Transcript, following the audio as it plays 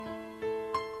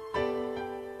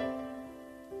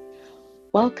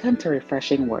Welcome to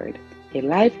Refreshing Word, a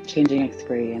life-changing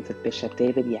experience with Bishop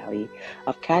David Yalleh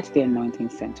of the Anointing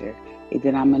Center, a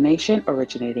denomination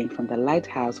originating from the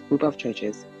Lighthouse Group of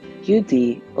Churches,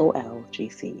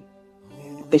 UDOLGC.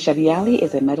 Bishop Yalleh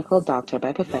is a medical doctor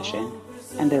by profession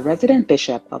and the resident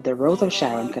bishop of the Rose of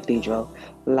Sharon Cathedral,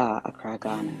 Accra,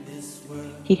 Ghana.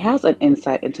 He has an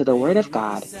insight into the Word of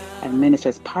God and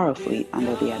ministers powerfully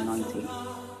under the anointing.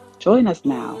 Join us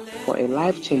now for a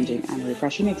life-changing and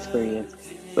refreshing experience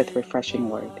with Refreshing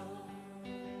Word.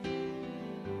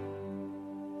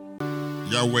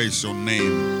 Yahweh is your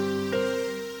name.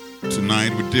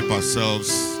 Tonight we dip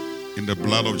ourselves in the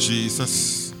blood of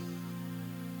Jesus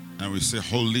and we say,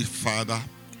 Holy Father,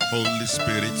 Holy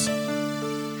Spirit,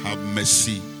 have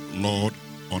mercy, Lord,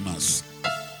 on us.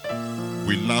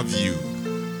 We love you.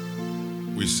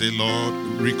 We say, Lord,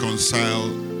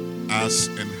 reconcile us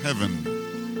in heaven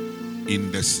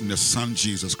in the Son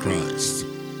Jesus Christ.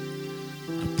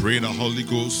 I pray the Holy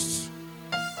Ghost,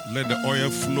 let the oil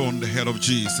flow on the head of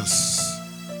Jesus.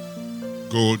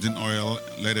 Golden oil,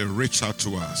 let it reach out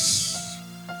to us.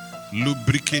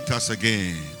 Lubricate us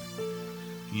again.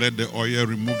 Let the oil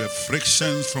remove the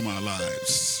frictions from our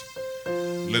lives.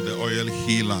 Let the oil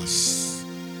heal us.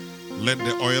 Let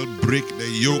the oil break the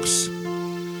yokes.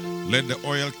 Let the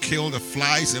oil kill the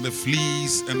flies and the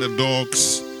fleas and the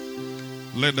dogs.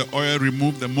 Let the oil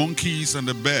remove the monkeys and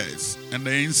the birds and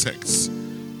the insects.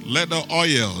 Let the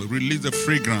oil release the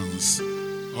fragrance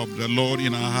of the Lord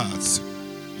in our hearts.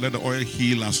 Let the oil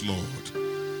heal us, Lord.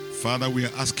 Father, we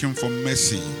are asking for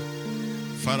mercy.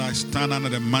 Father, I stand under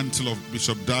the mantle of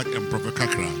Bishop Dag and Prophet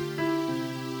Accra.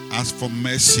 Ask for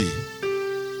mercy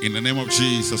in the name of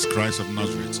Jesus Christ of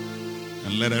Nazareth.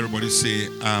 And let everybody say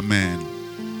amen.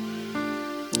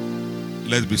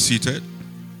 Let's be seated.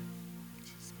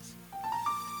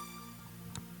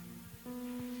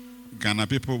 Ghana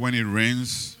people, when it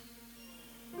rains,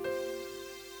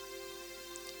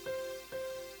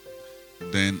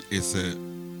 then it's a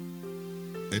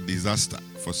disaster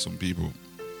for some people.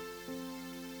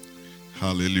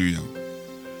 Hallelujah.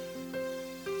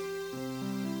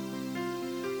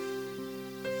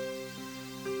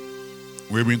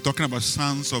 We've been talking about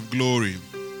sons of glory.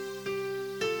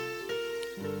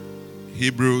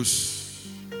 Hebrews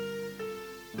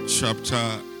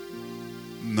chapter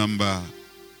number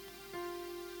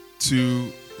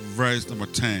 2, verse number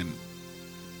 10.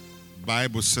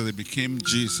 Bible says it became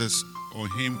Jesus, or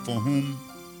him for whom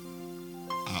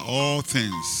are all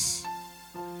things,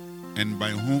 and by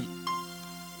whom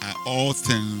are all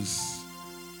things,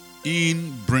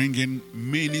 in bringing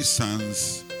many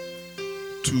sons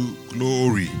to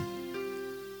glory,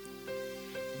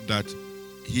 that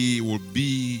he will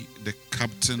be the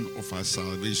captain of our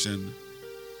salvation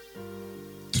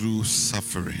through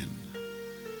suffering.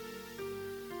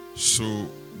 So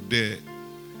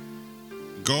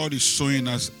God is showing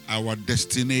us our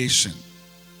destination.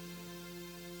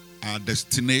 Our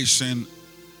destination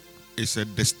is a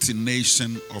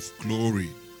destination of glory.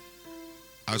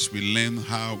 As we learn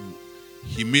how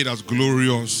he made us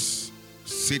glorious,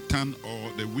 Satan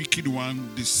or the wicked one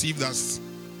deceived us.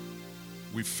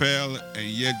 We fell, and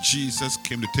yet Jesus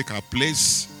came to take our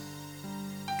place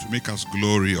to make us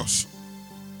glorious.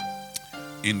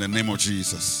 In the name of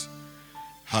Jesus.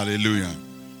 Hallelujah.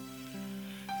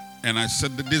 And I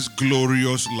said that this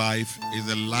glorious life is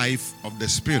the life of the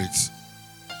Spirit.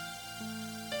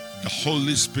 The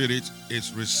Holy Spirit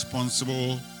is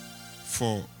responsible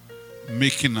for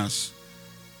making us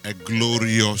a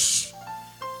glorious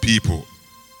people.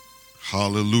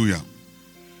 Hallelujah.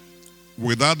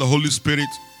 Without the Holy Spirit,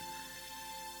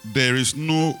 there's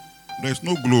no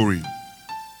glory.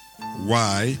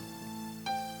 Why?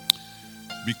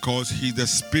 Because he's the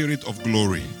Spirit of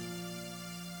glory.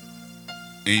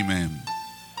 Amen.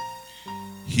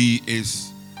 He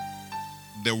is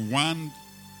the one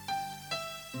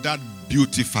that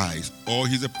beautifies, or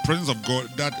he's the presence of God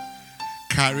that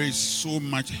carries so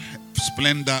much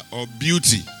splendor or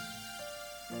beauty.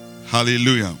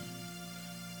 Hallelujah.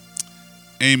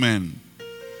 Amen.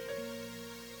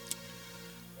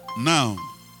 Now,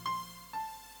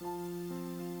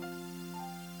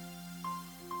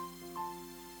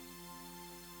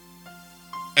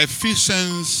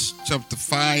 Ephesians chapter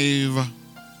 5,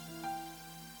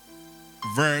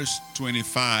 verse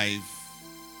 25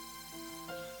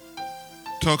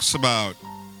 talks about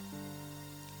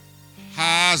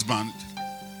husbands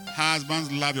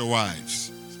love your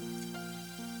wives.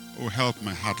 Oh, help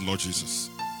my heart, Lord Jesus.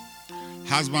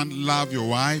 Husband, love your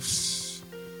wives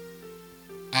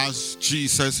as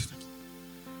Jesus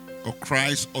or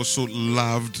Christ also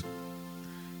loved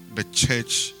the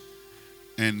church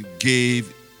and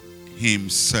gave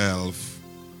himself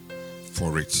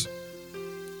for it.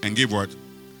 And gave what?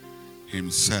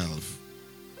 Himself.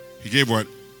 He gave what?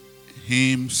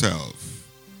 Himself.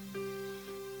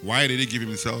 Why did he give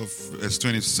himself? Verse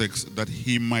 26, that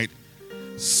he might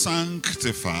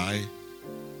sanctify.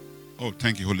 Oh,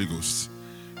 thank you, Holy Ghost.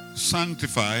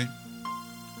 Sanctify.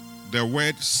 The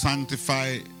word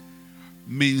sanctify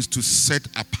means to set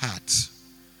apart.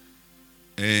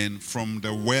 And from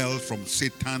the world, from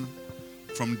Satan,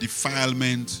 from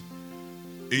defilement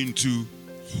into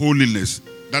holiness.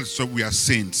 That's what we are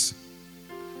saints.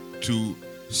 To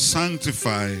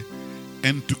sanctify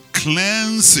and to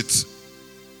cleanse it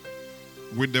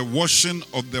with the washing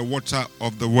of the water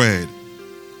of the word.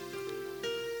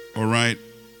 All right.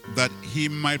 That he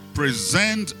might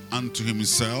present unto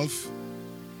himself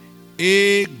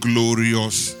a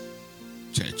glorious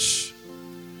church.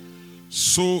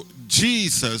 So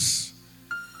Jesus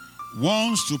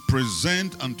wants to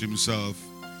present unto himself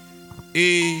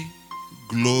a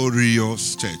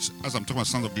glorious church. As I'm talking about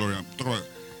sons of glory, I'm talking about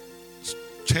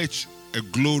church, a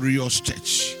glorious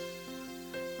church.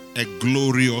 A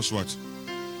glorious what?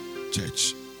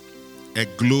 Church. A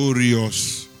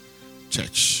glorious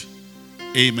church.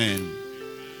 Amen.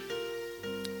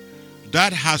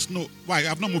 That has no, why?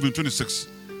 I've not moved in 26,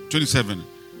 27.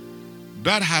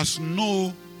 That has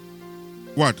no,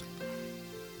 what?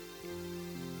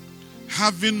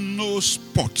 Having no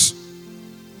spot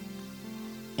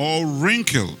or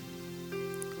wrinkle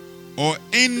or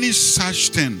any such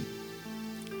thing,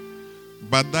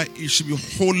 but that it should be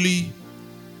holy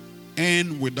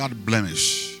and without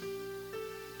blemish.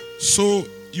 So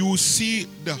you will see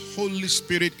the Holy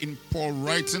Spirit in Paul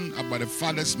writing about the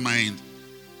Father's mind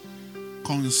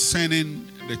concerning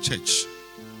the church.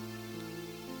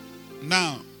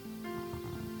 Now,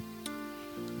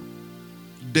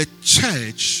 the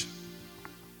church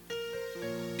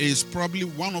is probably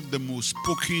one of the most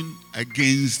spoken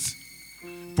against,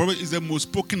 probably is the most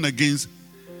spoken against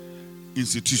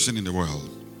institution in the world.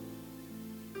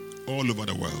 All over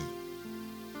the world.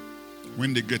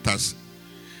 When they get us,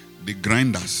 they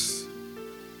grind us.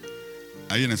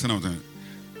 Are you understand what I'm saying?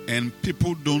 And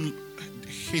people don't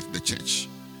hate the church.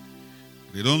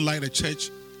 They don't like the church.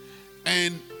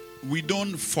 And we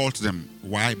don't fault them.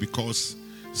 Why? Because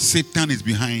Satan is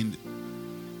behind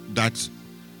that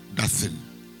thing.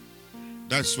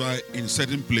 That's why in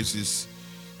certain places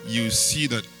you see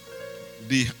that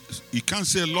you can't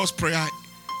say Lord's Prayer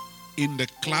in the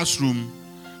classroom,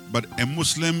 but a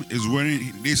Muslim is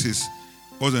wearing, this is,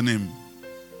 what's the name?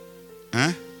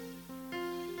 Huh?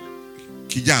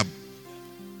 Hijab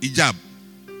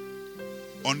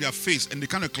on their face, and they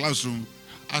come to classroom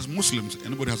as Muslims,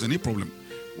 and nobody has any problem.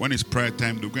 When it's prayer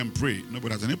time, they go and pray.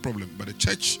 Nobody has any problem. But the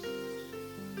church,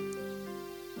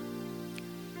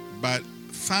 but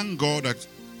thank God that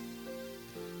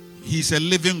He's a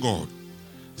living God.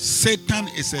 Satan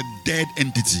is a dead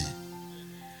entity,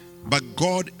 but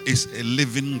God is a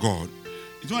living God.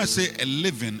 When I say a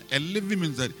living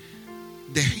means that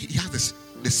He has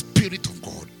the Spirit of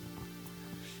God.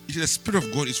 The Spirit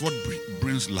of God is what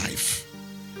brings life.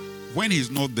 When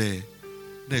He's not there,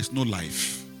 there's no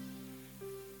life.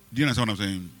 Do you understand what I'm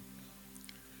saying?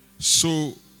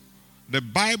 So, the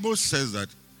Bible says that,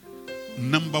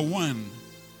 number one,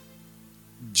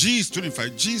 Jesus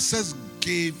 25, Jesus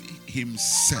gave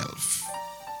Himself.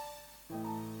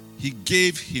 He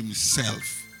gave Himself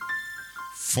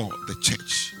for the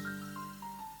church.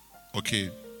 Okay.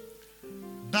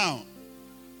 Now,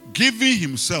 giving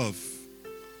Himself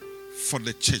for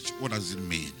the church, what does it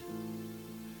mean?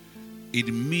 It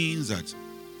means that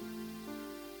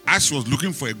as He was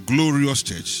looking for a glorious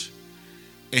church,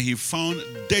 and He found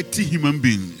dirty human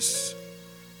beings,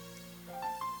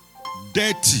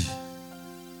 dirty,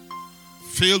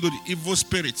 filled with evil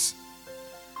spirits,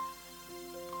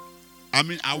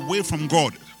 away from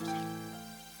God,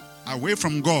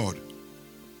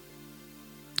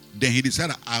 then He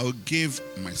decided, I'll give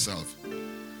myself.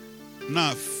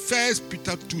 Now, 1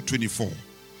 Peter 2:24.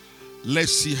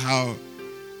 Let's see how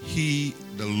He,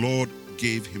 the Lord,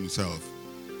 gave Himself.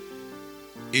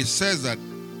 It says that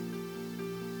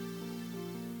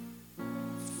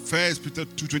 1 Peter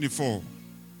 2:24.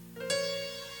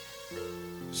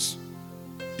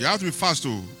 You have to be fast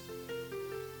too.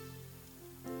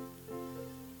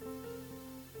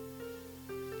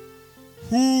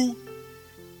 Who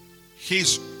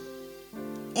His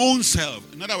own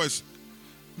self. In other words,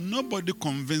 nobody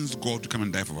convinced God to come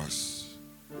and die for us.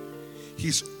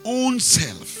 His own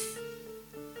self.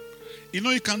 You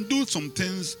know, you can do some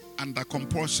things under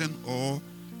compulsion, or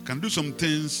you can do some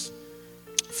things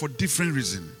for different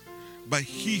reasons. But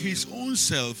He, His own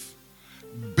self,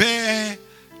 bear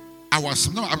our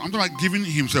sins. I'm talking about giving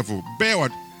himself, bear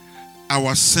what?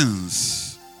 Our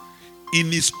sins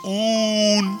in his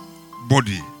own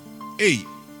body. Hey,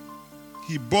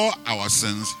 he bore our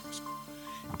sins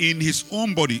in his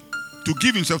own body to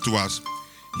give himself to us.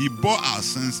 He bore our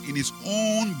sins in his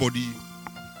own body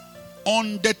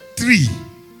on the tree.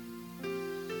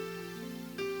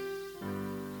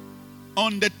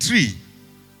 On the tree.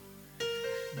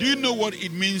 Do you know what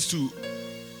it means to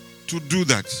do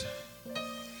that?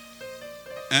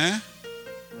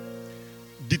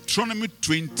 Deuteronomy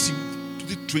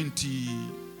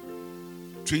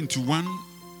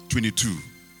 21:22.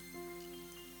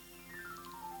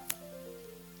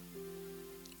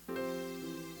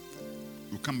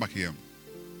 We'll come back here.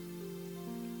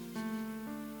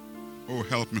 Oh,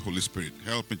 help me, Holy Spirit.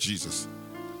 Help me, Jesus.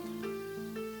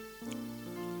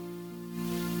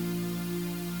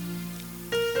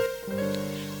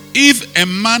 If a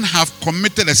man have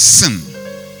committed a sin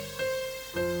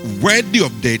worthy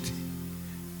of death,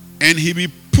 and he be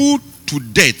put to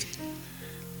death,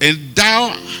 and thou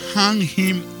hang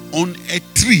him on a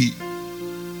tree.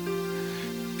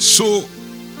 So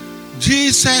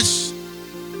Jesus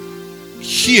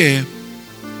here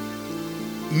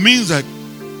means that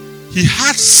he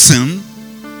had sin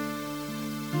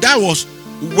that was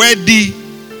worthy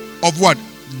of what?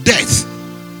 Death.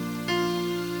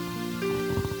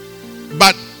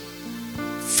 But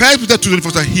 1 Peter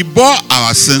 2:24 says he bore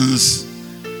our sins.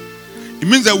 It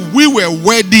means that we were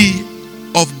worthy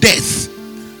of death.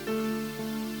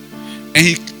 And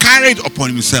he carried upon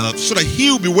himself so that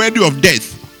he will be worthy of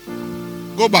death.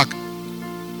 Go back.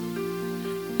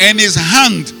 And is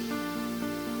hanged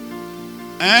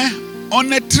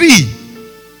on a tree.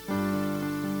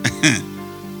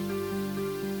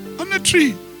 On a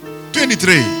tree.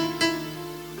 23.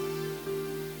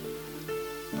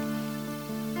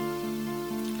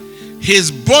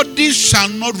 His body shall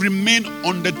not remain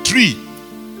on the tree,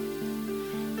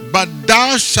 but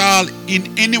thou shalt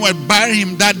in any way bury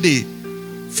him that day.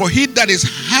 For he that is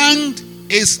hanged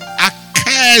is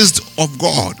accursed of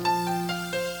God.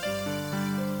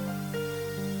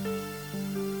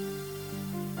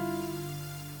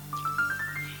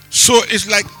 So it's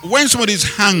like when somebody is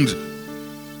hanged,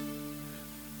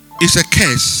 it's a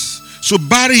curse. So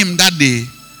bury him that day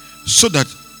so that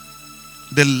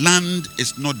the land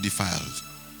is not defiled.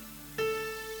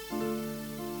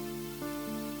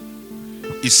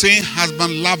 He's saying,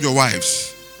 husband, love your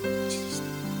wives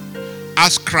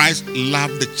as Christ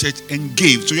loved the church and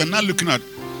gave. So you're not looking at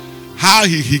how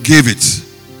he gave it.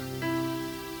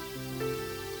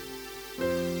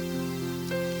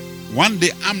 One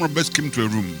day, armed robbers came to a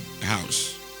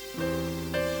house,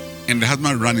 and the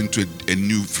husband ran into a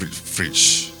new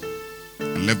fridge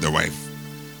and left the wife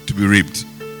to be raped.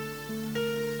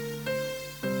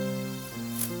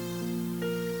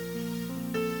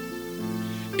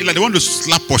 It's like they want to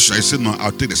slap Portia. I said, no,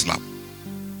 I'll take the slap.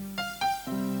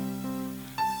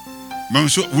 Mama,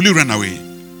 so will you run away?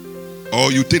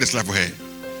 Or you take the slap for her?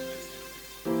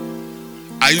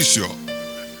 Are you sure?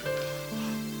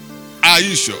 Are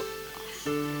you sure?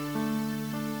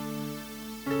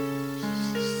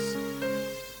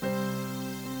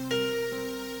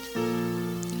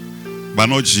 But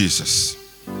not Jesus.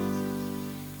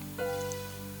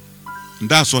 And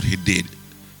that's what he did.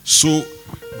 So,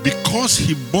 because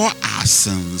he bore our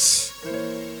sins,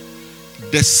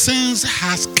 the sins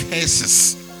has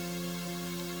curses.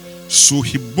 So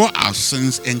he bore our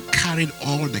sins and carried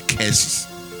all the curses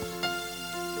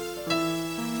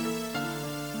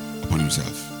upon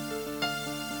himself.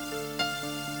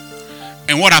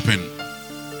 And what happened?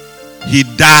 He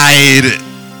died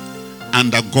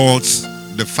under God's,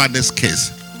 the Father's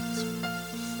curse.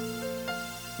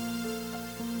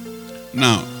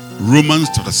 Now, Romans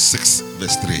chapter 6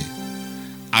 verse 3.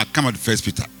 I'll come at 1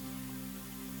 Peter.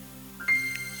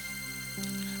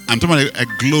 I'm talking about a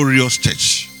glorious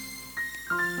church.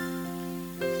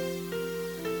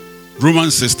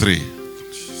 Romans 6:3.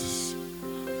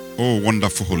 Oh,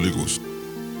 wonderful Holy Ghost.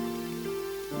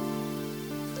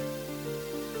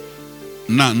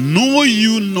 Now, know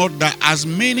you not that as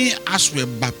many as were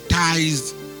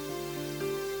baptized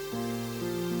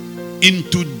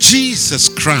into Jesus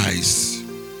Christ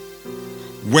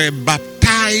were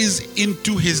baptized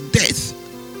into his death.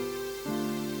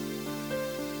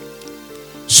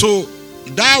 So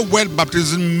that word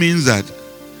baptism means that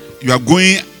you are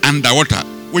going underwater,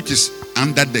 which is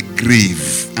under the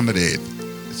grave, under the earth.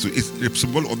 So it's a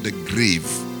symbol of the grave.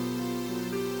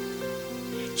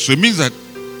 So it means that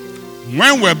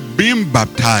when we're being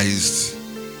baptized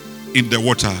in the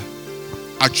water,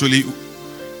 actually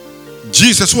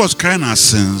Jesus, who was carrying our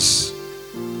sins,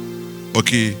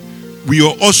 Okay, we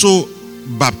are also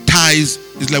baptized.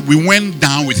 It's like we went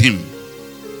down with him.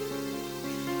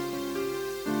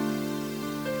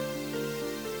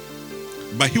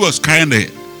 But he was carrying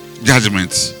the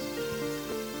judgment.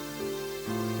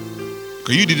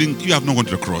 Because you have not gone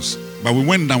to the cross. But we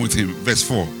went down with him. Verse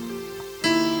 4.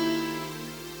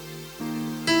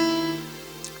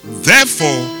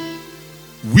 Therefore,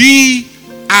 we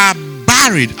are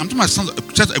buried. I'm talking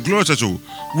about just a glorious church.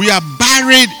 We are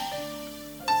buried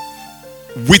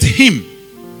with him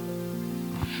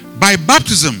by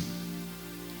baptism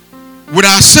with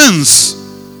our sins.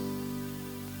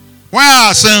 Where are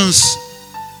our sins?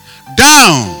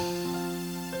 Down.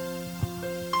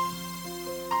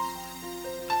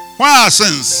 Where are our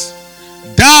sins?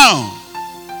 Down.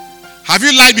 Have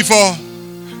you lied before?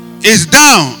 It's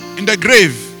down in the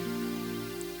grave.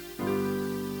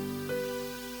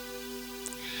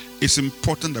 It's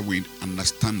important that we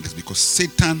understand this because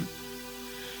Satan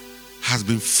has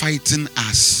been fighting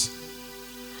us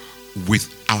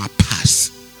with our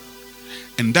past.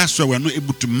 And that's why we're not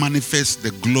able to manifest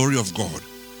the glory of God.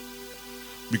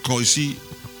 Because you see,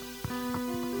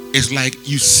 it's like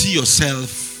you see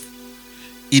yourself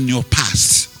in your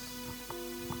past.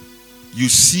 You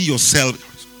see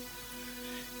yourself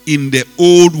in the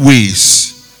old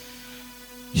ways.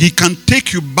 He can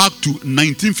take you back to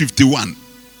 1951.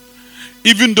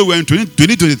 Even though we're in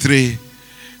 2023,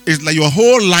 it's like your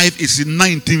whole life is in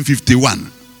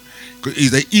 1951.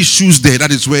 It's the issues there.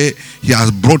 That is where he has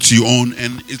brought you on.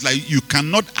 And it's like you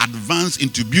cannot advance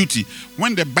into beauty.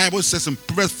 When the Bible says in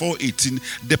Proverbs 4:18,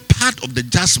 the path of the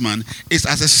just man is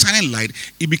as a shining light.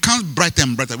 It becomes brighter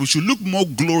and brighter. We should look more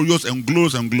glorious and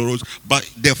glorious and glorious. But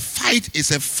the fight is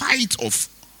a fight of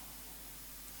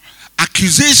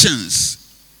accusations.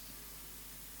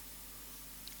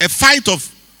 A fight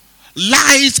of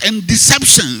lies and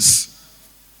deceptions.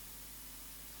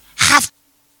 Have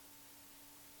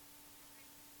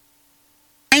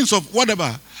kinds of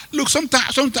whatever. Look,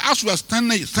 sometimes as we are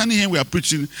standing here, we are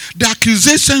preaching, the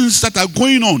accusations that are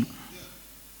going on.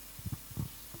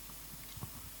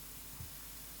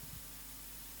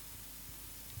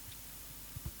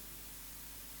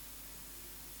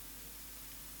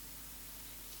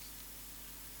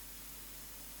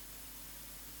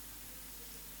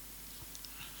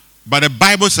 But the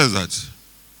Bible says that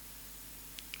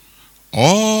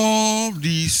all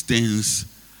these things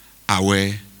are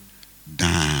where?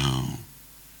 Down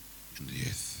in the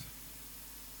earth.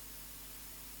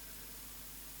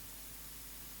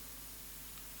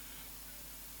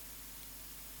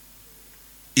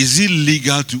 Is it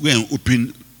legal to go and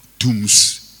open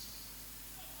tombs?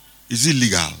 Is it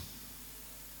legal?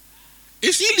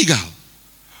 It's illegal.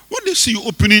 When they see you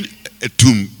opening a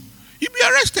tomb, you'll be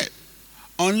arrested.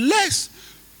 Unless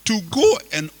to go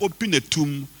and open a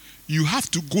tomb, you have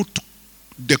to go to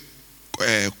the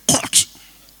court.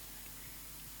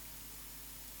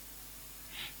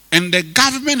 And the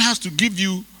government has to give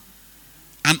you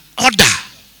an order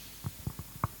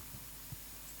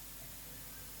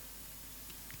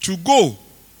to go.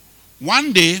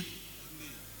 One day,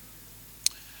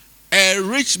 a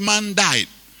rich man died.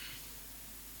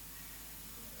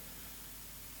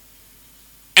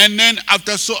 And then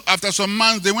after some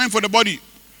months, they went for the body.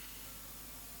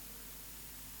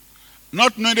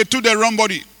 Not knowing they took the wrong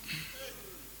body.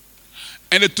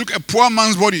 And they took a poor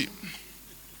man's body.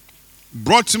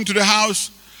 Brought him to the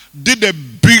house, did a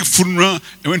big funeral,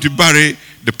 and went to bury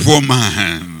the poor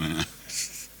man.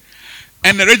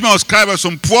 And the rich man was cried by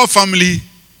some poor family,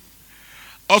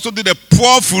 also did a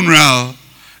poor funeral,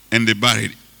 and they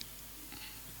buried.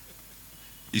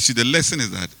 You see, the lesson is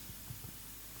that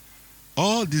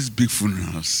all these big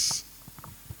funerals,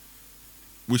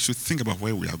 we should think about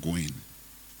where we are going.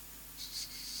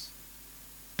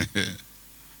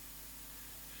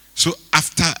 So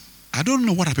after, I don't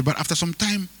know what happened, but after some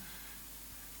time,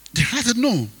 they realized,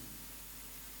 no,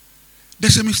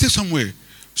 there's a mistake somewhere.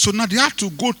 So now they have to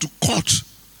go to court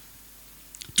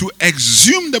to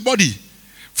exhume the body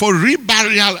for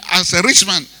reburial as a rich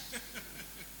man.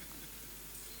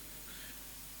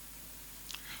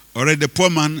 Already the poor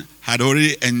man had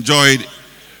already enjoyed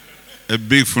a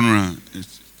big funeral.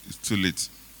 It's too late.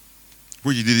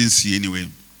 Which he didn't see anyway.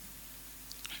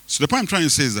 So the point I'm trying to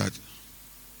say is that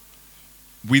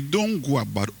we don't go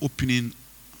about opening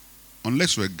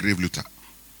unless we're a grave looter.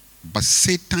 But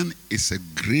Satan is a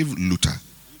grave looter.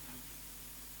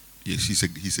 Yes, he's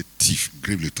a thief,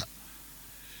 grave looter.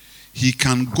 He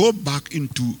can go back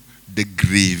into the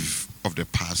grave of the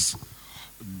past,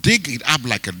 dig it up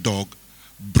like a dog,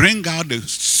 bring out the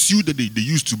suit that they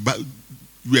used to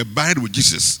we were buried with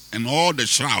Jesus and all the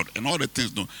shroud and all the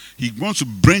things. No, he wants to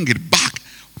bring it back.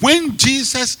 When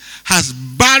Jesus has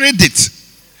buried it,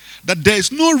 that there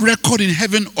is no record in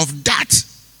heaven of that.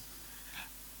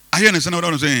 Are you understand what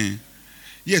I'm saying?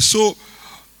 Yes, so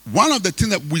one of the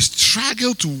things that we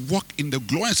struggle to walk in the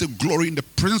glory, I say glory in the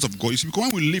presence of God, is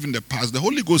because when we live in the past, the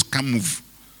Holy Ghost can move.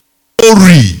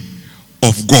 Glory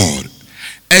of God.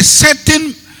 A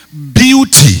certain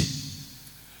beauty,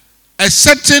 a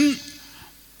certain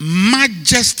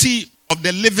majesty of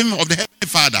the living of the Heavenly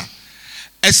Father,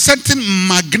 a certain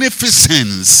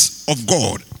magnificence of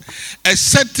God, a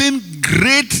certain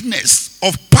greatness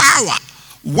of power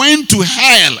went to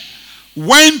hell,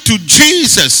 went to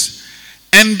Jesus,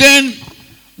 and then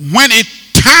when it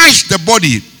touched the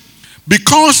body,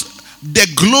 because the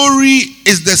glory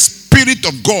is the Spirit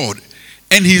of God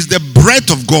and He is the breath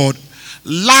of God,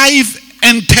 life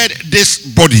entered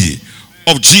this body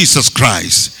of Jesus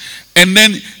Christ. And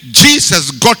then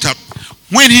Jesus got up.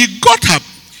 When He got up,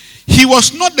 He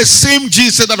was not the same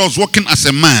Jesus that was walking as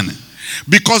a man,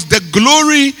 because the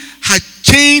glory had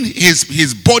changed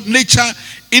his body nature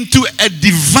into a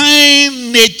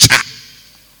divine nature.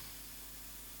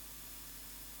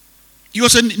 He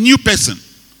was a new person.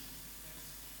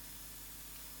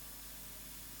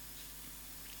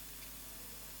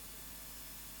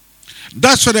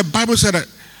 That's what the Bible said, that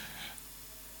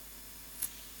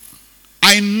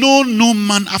I know no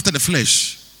man after the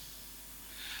flesh.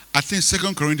 I think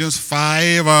 2 Corinthians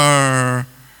 5,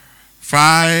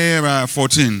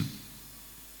 14.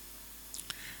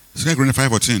 2 Corinthians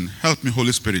 5:14. Help me,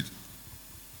 Holy Spirit.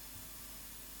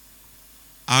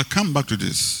 I'll come back to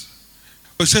this.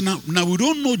 But said now we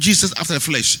don't know Jesus after the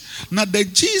flesh. Now the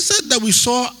Jesus that we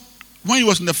saw when He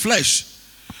was in the flesh,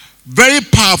 very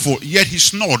powerful, yet He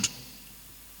snored.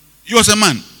 He was a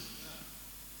man.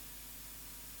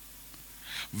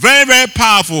 Very, very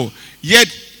powerful, yet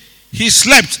He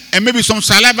slept, and maybe some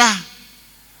saliva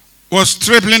was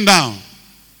trickling down.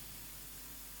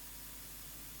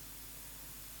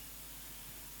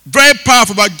 Very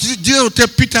powerful, but Jesus would tell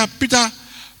Peter,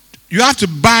 you have to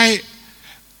buy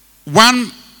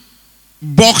one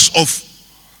box of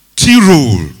tea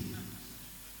roll.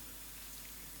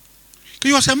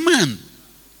 He was a man.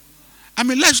 I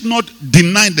mean, let's not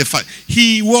deny the fact.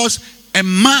 He was a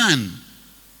man.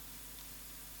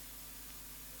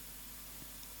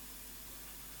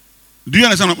 Do you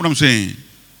understand what I'm saying?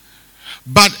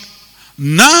 But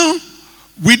now,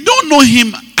 we don't know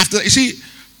Him after. You see,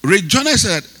 Ray Jonah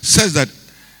says that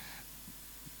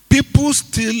people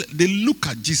still, they look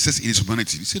at Jesus in His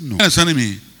humanity. He said, no. You understand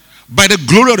me? By the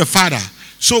glory of the Father.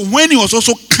 So when He was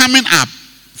also coming up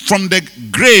from the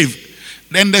grave,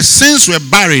 then the sins were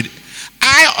buried.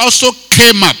 I also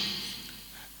came up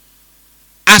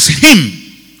as Him.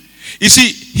 You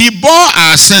see, He bore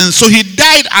our sins, so He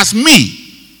died as me.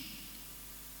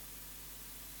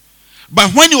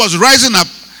 But when He was rising up,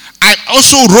 I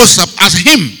also rose up as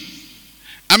Him.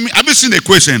 I mean, have you seen the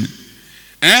equation?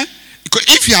 Because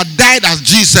if He had died as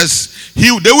Jesus,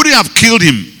 they wouldn't have killed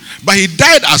Him. But He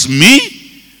died as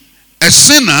me, a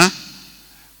sinner,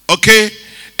 okay?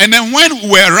 And then when we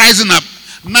were rising up,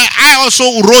 now I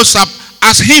also rose up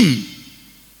as Him.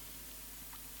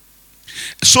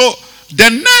 So the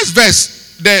next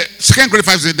verse, the 2 Corinthians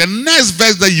 5 says, the next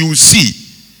verse that you see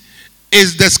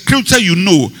is the scripture you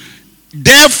know.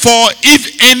 Therefore,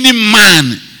 if any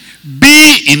man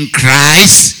be in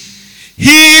Christ,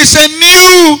 he is a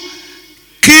new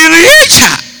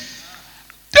creature.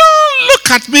 Don't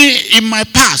look at me in my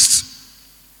past.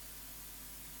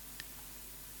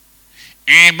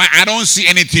 But I don't see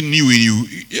anything new in you.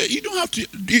 You don't have to.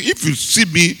 If you see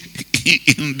me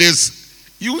in this,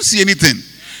 you won't see anything.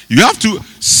 You have to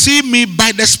see me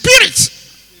by the Spirit.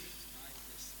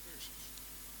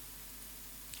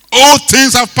 All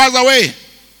things have passed away.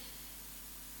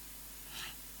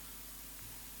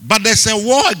 But there's a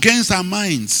war against our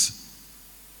minds,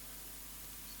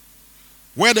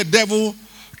 where the devil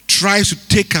tries to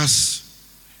take us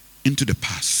into the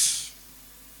past.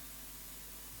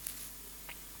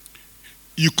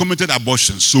 You committed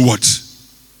abortion, so what?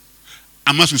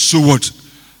 I'm asking, so what?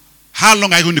 How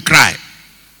long are you going to cry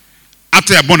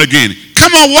after you're born again?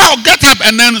 Come on, wow, get up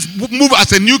and then move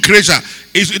as a new creature.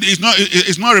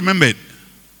 It's not remembered.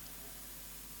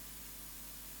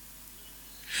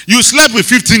 You slept with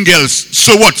 15 girls,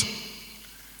 so what?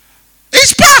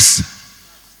 It's past.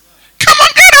 Come on,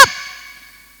 get up.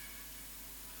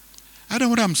 I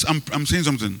don't know what I'm saying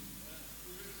something.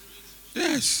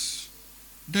 Yes.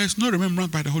 There is no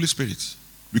remembrance by the Holy Spirit.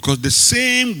 Because the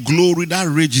same glory that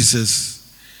raised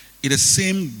us is the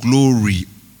same glory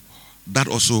that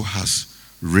also has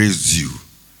raised you.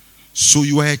 So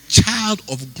you are a child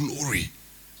of glory.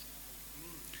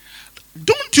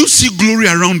 Don't you see glory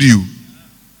around you?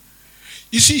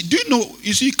 You see, do you know,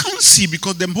 you can't see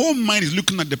because the whole mind is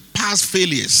looking at the past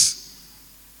failures.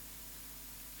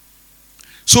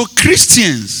 So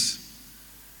Christians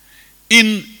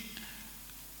in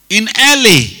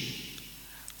Yalleh,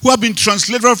 who have been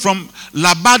translated from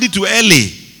Labadi to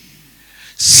Yalleh,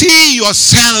 see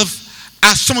yourself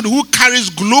as someone who carries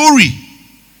glory.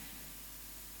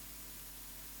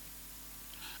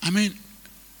 I mean,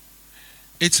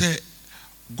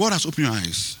 God has opened your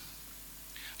eyes.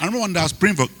 I remember one day I was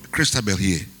praying for Christabel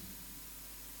here.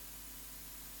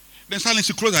 Then suddenly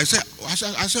she closed her. I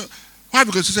said, why?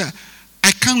 Because she said,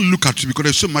 I can't look at you because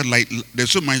there's so much light.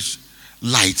 There's so much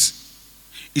light.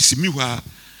 It's me where I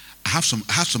have some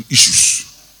issues.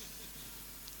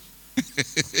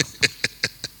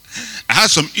 I had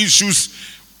some issues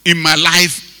in my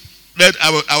life that I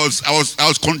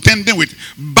was contending with,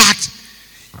 but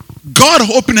God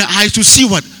opened her eyes to see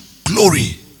what?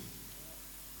 Glory.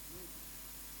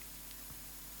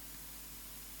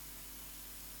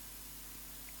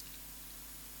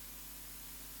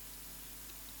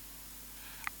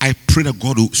 I pray that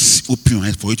God will open your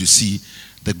eyes for you to see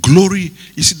the glory.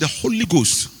 You see, the Holy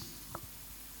Ghost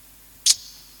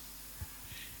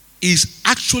is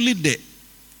actually the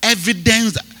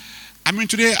evidence. I mean,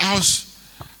 today I was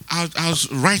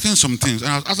writing some things,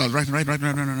 and as I was writing, and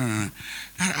then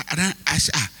I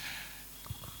said,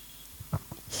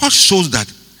 what shows that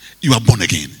you are born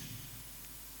again?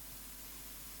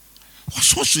 What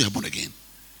shows you are born again?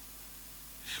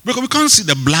 Because we can't see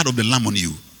the blood of the Lamb on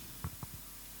you.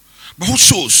 But what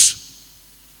shows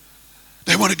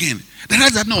that you are born again? The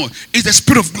rest that no, it's the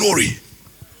Spirit of glory.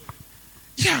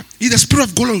 Yeah, it's the Spirit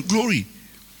of glory.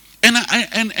 And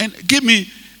give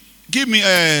me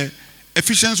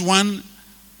Ephesians 1:13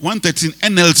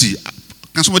 NLT.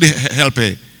 Can somebody help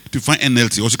her to find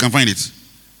NLT, or she can find it?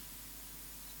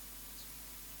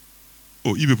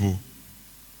 Oh, you people,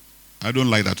 I don't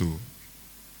like that too.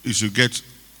 You should get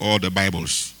all the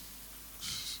Bibles.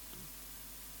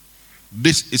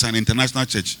 This is an international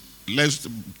church. Let's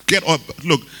get up.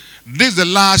 Look, this is the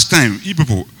last time, you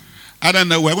people. I don't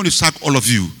know, we're going to sack all of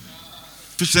you.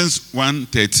 Ephesians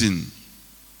 1:13.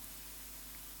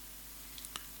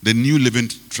 The New Living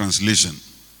Translation.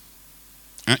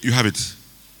 You have it?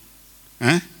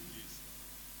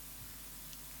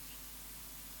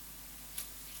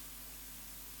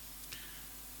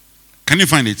 Can you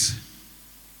find it?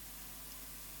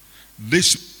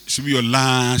 This should be your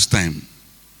last time.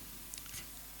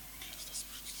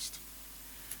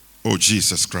 Oh,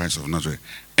 Jesus Christ of Nazareth.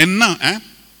 And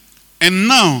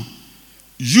now,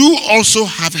 you also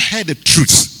have heard the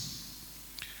truth.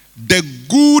 The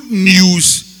good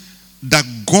news that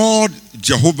God,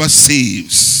 Jehovah,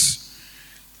 saves.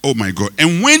 Oh my God.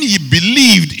 And when ye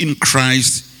believed in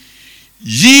Christ,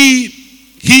 he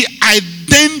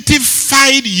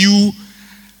identified you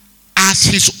as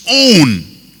his own.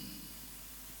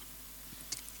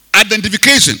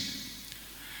 Identification.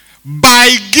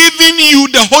 By giving you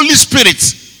the Holy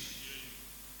Spirit.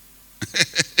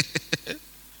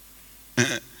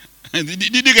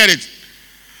 Did you get it?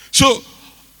 So,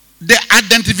 the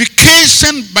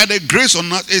identification by the grace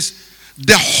on us is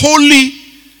the Holy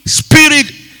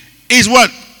Spirit is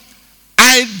what?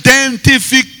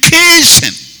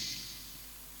 Identification.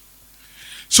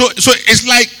 So it's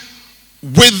like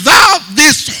without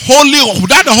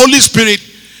the Holy Spirit,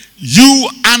 you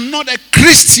are not a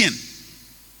Christian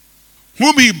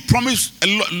whom he promised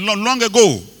long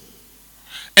ago.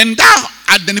 And that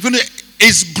identification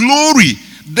is glory.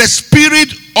 The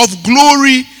Spirit of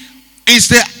glory is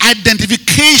the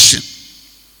identification.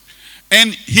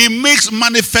 And he makes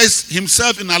manifest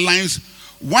himself in our lives.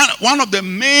 One of the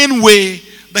main way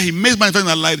that he makes manifest in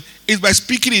our lives is by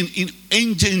speaking in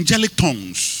angelic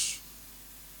tongues.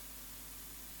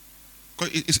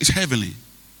 Because it's heavenly.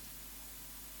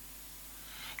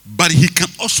 But he can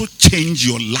also change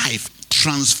your life.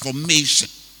 Transformation.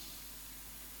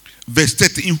 Verse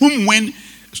 30. In whom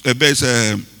verse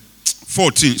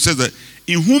 14 says that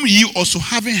in whom ye also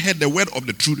having heard the word of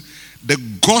the truth, the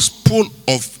gospel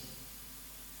of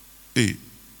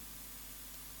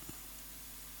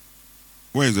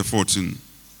where is the 14?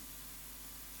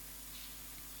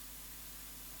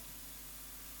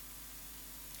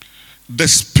 The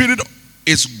Spirit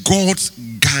is God's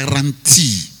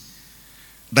guarantee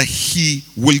that he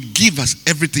will give us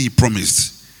everything he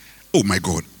promised. Oh my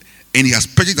God. And he has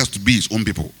purchased us to be his own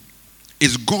people.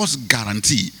 It's God's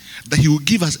guarantee that he will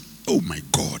give us, oh my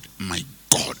God, my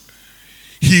God.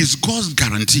 He is God's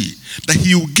guarantee that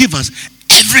he will give us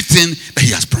everything that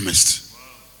he has promised.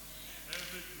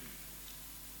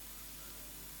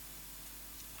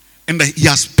 and that he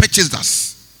has purchased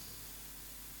us.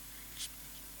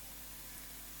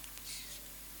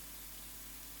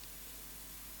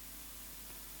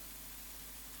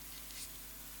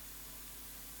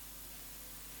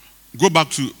 Go back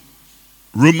to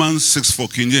Romans 6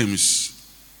 King James.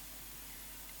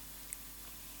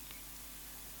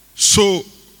 So,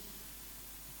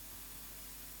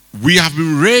 we have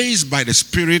been raised by the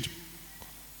Spirit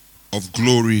of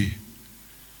glory,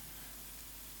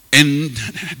 and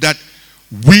that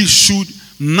we should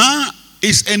now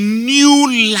is a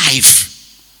new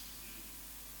life,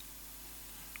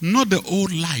 not the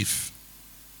old life.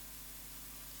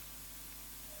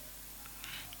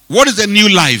 What is a new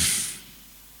life?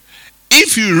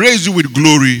 If he raised you with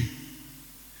glory,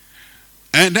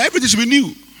 and everything should be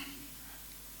new.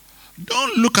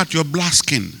 Don't look at your black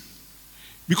skin,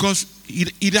 because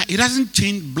it doesn't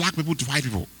change black people to white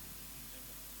people.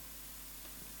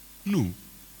 No,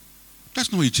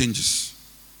 that's not what he changes.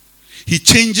 He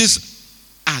changes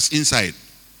us inside.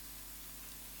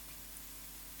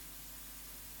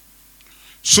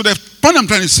 So the point I'm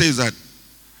trying to say is that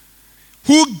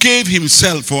who gave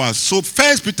himself for us? So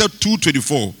 1 Peter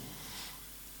 2:24.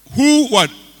 Who what?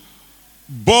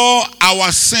 Bore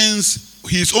our sins,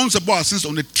 his own bore our sins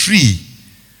on the tree.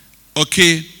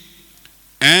 Okay?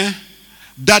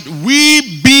 That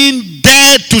we being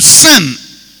dead to sin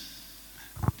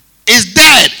is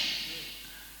dead.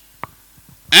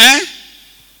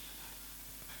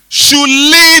 Should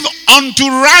live unto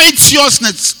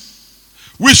righteousness.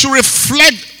 We should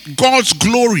reflect God's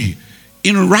glory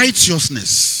in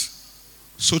righteousness.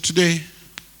 So today,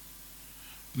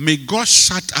 may God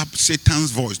shut up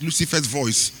Satan's voice, Lucifer's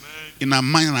voice, amen, in our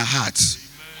mind and our hearts,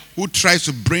 amen, who tries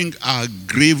to bring our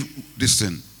grave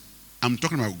distance. I'm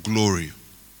talking about glory.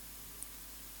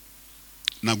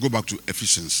 Now go back to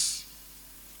Ephesians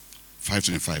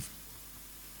 5:25.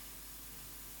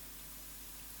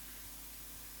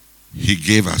 He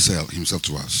gave himself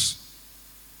to us.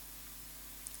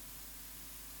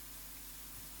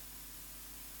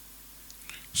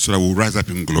 So that we'll rise up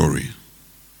in glory.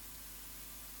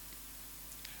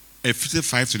 Ephesians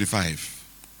 5:25.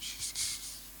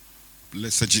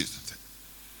 Blessed Jesus.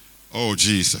 Oh,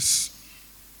 Jesus.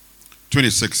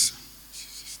 26.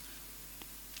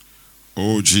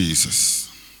 Oh, Jesus.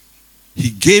 He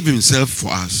gave himself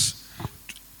for us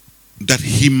that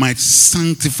he might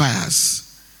sanctify us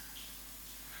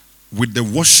with the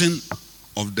washing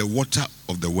of the water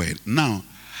of the word. Now,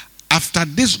 after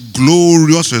this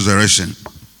glorious resurrection,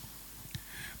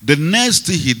 the next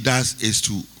thing he does is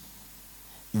to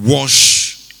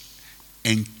wash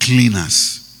and clean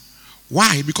us.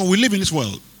 Why? Because we live in this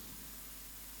world.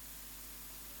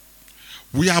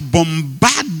 We are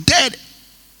bombarded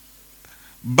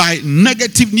by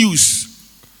negative news,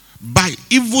 by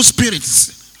evil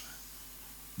spirits,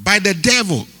 by the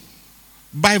devil,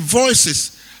 by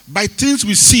voices, by things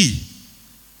we see.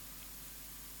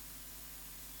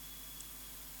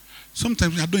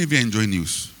 Sometimes I don't even enjoy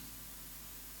news.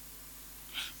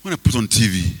 When I put on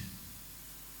TV,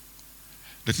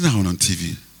 the things I want on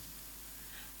TV,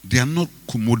 they are not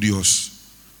commodious.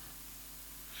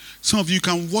 Some of you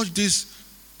can watch this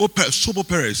soap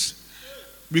operas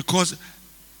because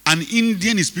an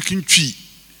Indian is speaking Twi.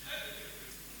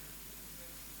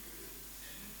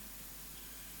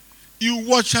 You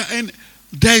watch her and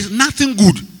there is nothing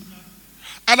good.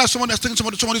 Either someone has taken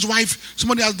somebody's wife,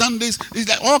 somebody has done this. It's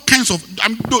like all kinds of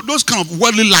those kind of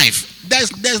worldly life.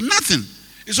 There's nothing.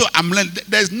 So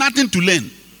there's nothing to learn.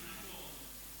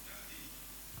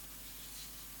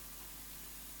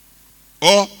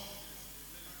 Or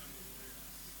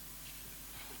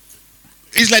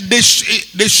it's like they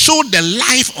show the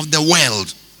life of the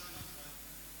world.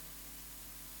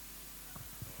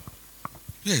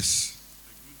 Yes.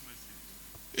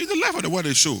 It's the life of the world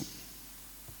they show.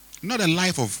 Not the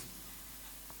life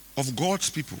of God's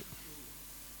people.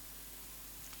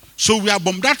 So we are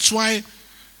bombed. That's why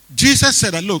Jesus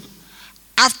said that, look,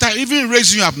 after even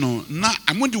raising you up now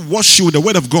I'm going to wash you with the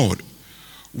word of God.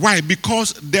 Why?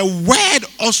 Because the word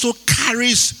also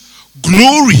carries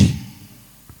glory.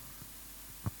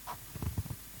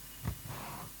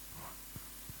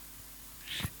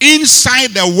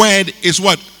 Inside the word is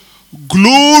what?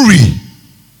 Glory.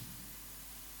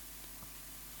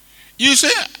 You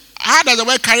say, how does the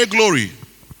word carry glory?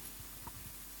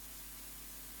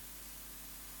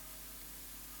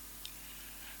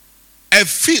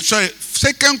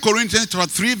 Second Corinthians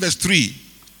 3 verse 3.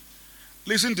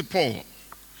 Listen to Paul.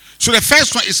 So the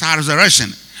first one is our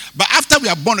resurrection. But after we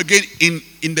are born again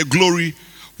in the glory,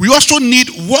 we also need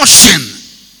washing.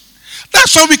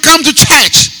 That's why we come to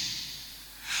church.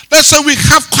 That's why we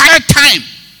have quiet time.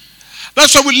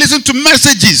 That's why we listen to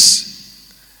messages.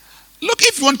 Look,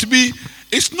 if you want to be,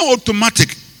 it's not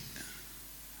automatic.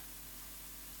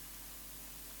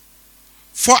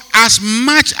 For as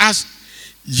much as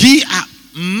ye are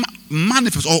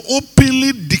manifest or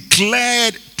openly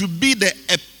declared to be the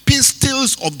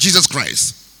epistles of Jesus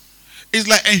Christ. It's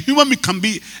like a human being can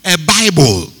be a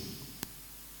Bible.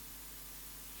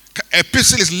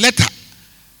 Epistle is letter.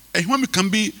 A human being can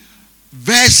be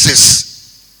verses.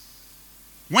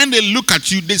 When they look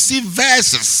at you, they see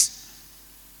verses.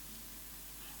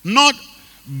 Not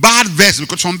bad verses,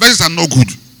 because some verses are no good.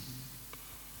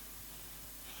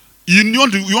 You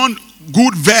want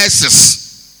good verses.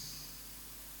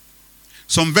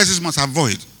 Some verses must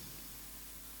avoid.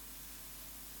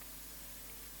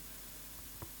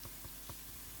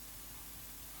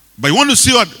 But you want to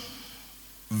see what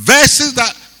verses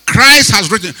that Christ has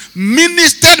written,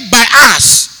 ministered by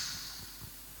us.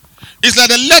 It's like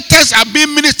the letters are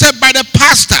being ministered by the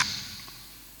pastor.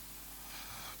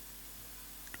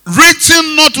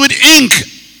 Written not with ink.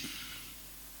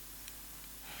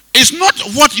 It's not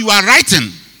what you are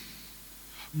writing,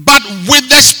 but with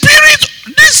the Spirit,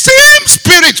 the same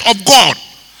Spirit of God,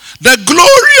 the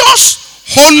glorious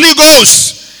Holy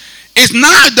Ghost is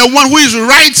now the one who is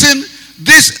writing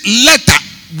this letter,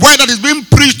 where that is being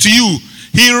preached to you.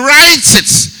 He writes it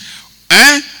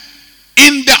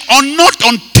not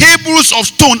on tables of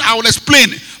stone, I will explain,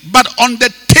 but on the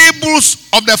tables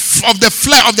of the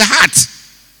heart.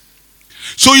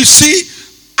 So you see,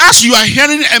 as you are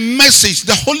hearing a message,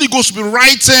 the Holy Ghost will be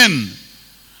writing.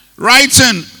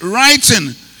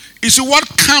 You see, what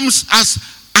comes as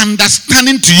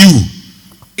understanding to you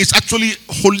is actually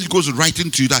Holy Ghost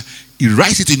writing to you, that He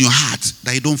writes it in your heart,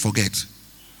 that you don't forget.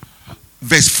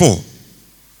 Verse 4.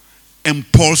 And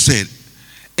Paul said,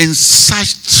 in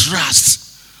such trust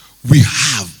we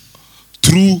have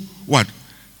through what?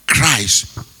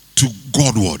 Christ to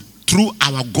Godward. Through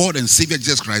our God and Savior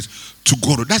Jesus Christ to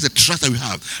God. That's the trust that we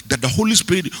have. That the Holy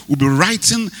Spirit will be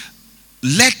writing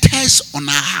letters on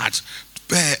our hearts.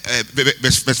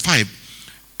 Verse 5.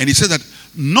 And he said that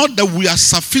not that we are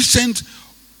sufficient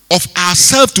of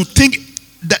ourselves to think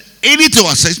that anything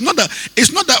ourselves.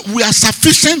 It's not that we are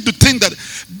sufficient to think that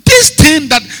this thing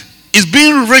that is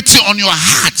being written on your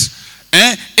heart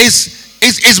is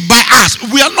by us.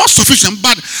 We are not sufficient,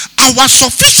 but our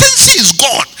sufficiency is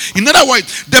God. In other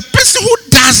words, the person who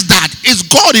does that is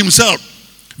God Himself.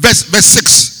 Verse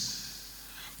 6.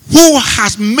 Who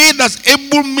has made us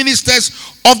able ministers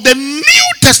of the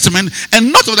New Testament,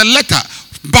 and not of the letter,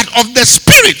 but of the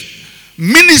Spirit,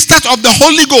 ministers of the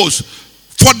Holy Ghost.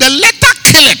 For the letter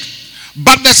killeth,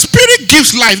 but the Spirit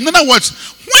gives life. In other words,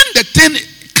 when the thing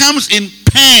comes in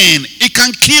pain, it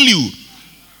can kill you.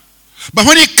 But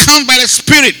when it comes by the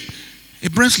Spirit,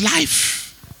 it brings life.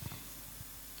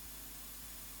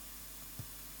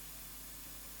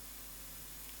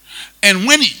 And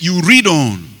when you read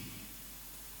on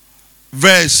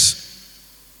verse,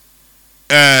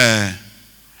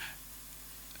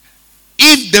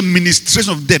 if the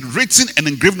ministration of death written and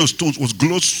engraven on stones was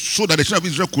glorious, so that the children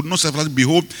of Israel could not self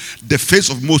behold the face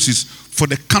of Moses for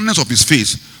the comeliness of his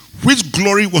face, which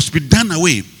glory was to be done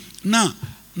away. Now,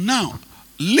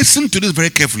 listen to this very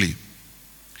carefully.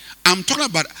 I'm talking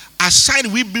about, aside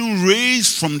we being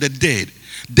raised from the dead,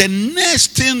 the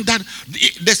next thing that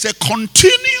there's a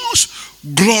continuous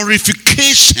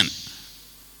glorification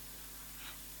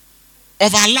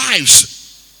of our lives.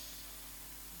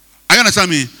 Are you understand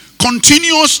me?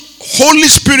 Continuous Holy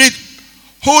Spirit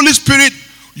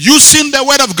using the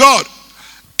word of God.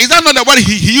 Is that not the word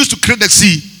he used to create the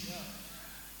sea?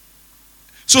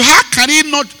 So how can He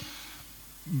not?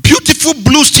 Beautiful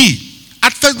blue sea.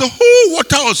 At first the whole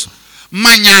water was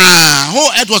manya.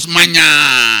 Whole earth was manya.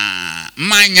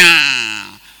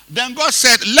 Then God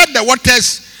said, let the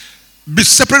waters be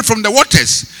separate from the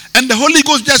waters. And the Holy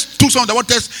Ghost just took some of the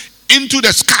waters into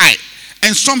the sky.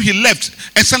 And some He left.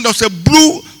 And some there was a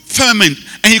blue firmament.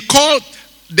 And He called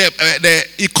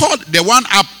the one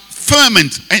up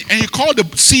firmament. And He called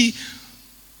the sea,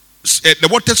 the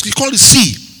waters, He called the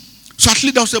sea. So at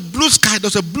least there was a blue sky, there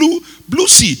was a blue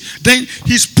sea. Then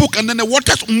He spoke, and then the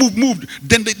waters moved.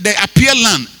 Then they appear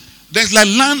land. There's like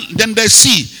land, then there's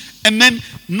sea. And then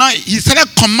now He started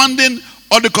commanding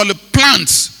all they call the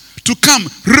plants to come.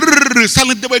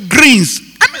 Suddenly there were greens.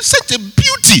 I mean, such a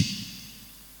beauty.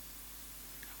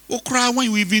 Okra, when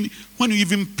you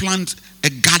even plant a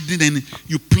garden and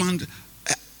you plant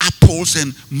apples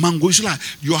and mangoes,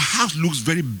 your house looks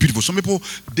very beautiful. Some people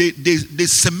they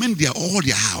cement their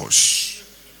house.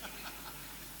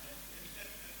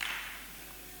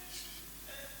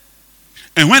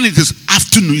 And when it is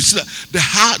afternoon, you see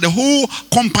that the whole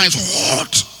compound is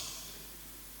hot.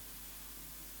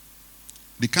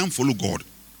 They can't follow God.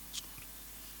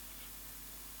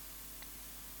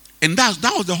 And that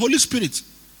was the Holy Spirit.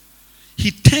 He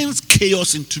turns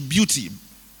chaos into beauty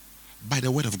by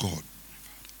the word of God.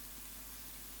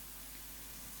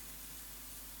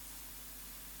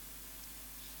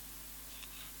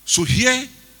 So here,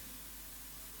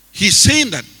 he's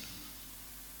saying that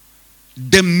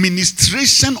the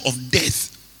ministration of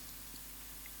death,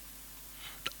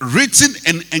 written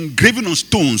and engraven on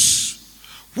stones,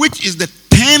 which is the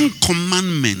 10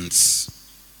 commandments.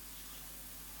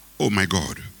 Oh my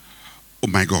God. Oh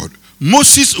my God.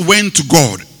 Moses went to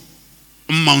God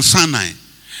on Mount Sinai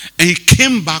and he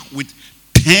came back with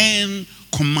 10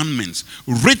 commandments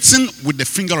written with the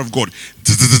finger of God.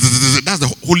 That's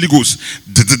the Holy Ghost.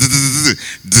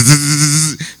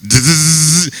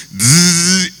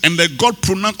 And then God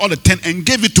pronounced all the 10 and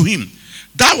gave it to him.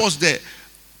 That was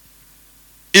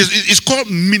it's called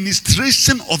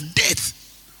ministration of death.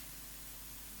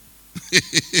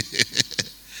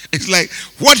 It's like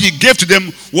what he gave to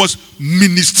them was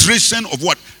ministration of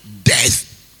what? Death.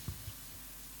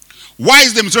 Why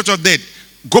is the ministration of death?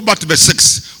 Go back to verse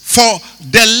 6. For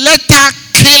the letter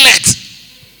killeth.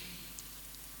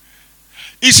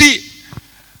 You see,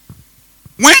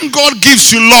 when God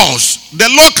gives you laws, the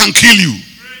law can kill you.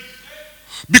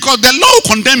 Because the law will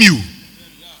condemn you.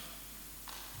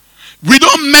 We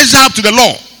don't measure up to the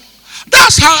law.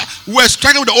 That's how we're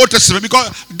struggling with the Old Testament, because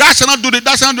that shall not do it,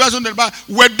 that shall not do it, that shall not do it, but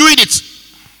we're doing it.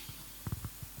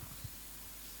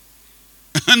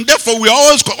 And therefore we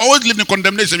always live in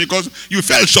condemnation because you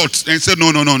fell short and said,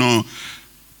 no.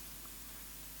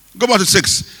 Go back to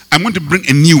 6. I'm going to bring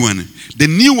a new one. The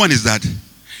new one is that,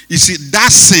 you see,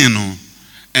 that sin,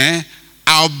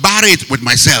 I'll bury it with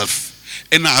myself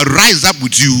and I'll rise up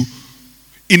with you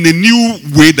in a new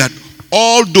way that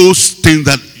all those things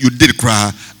that you did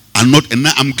cry are not. And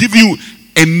now I'm giving you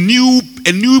a new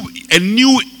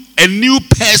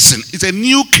person. It's a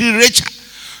new creature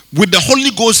with the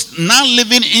Holy Ghost now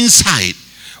living inside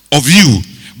of you.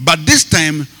 But this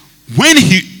time, when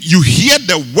you hear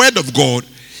the word of God,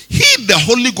 the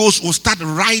Holy Ghost will start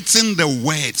writing the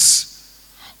words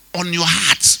on your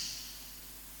heart.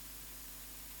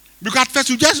 Because at first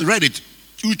you just read it.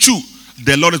 You chew.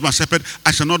 The Lord is my shepherd,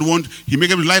 I shall not want. He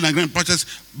maketh me lie in green pastures,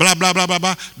 blah, blah, blah, blah,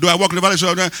 blah. Though I walk in the valley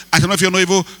of death, I shall not fear no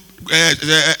evil.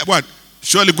 What?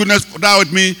 Surely goodness thou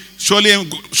with me.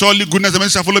 Surely goodness and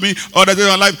mercy shall follow me all the days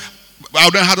of my life. I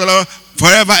will then have the Lord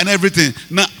forever and everything.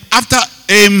 Now, after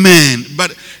amen,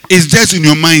 but it's just in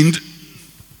your mind.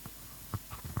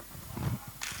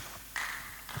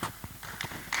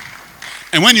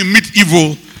 And when you meet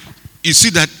evil, you see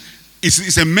that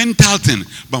it's a mental thing.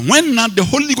 But when now the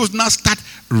Holy Ghost now start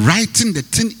writing the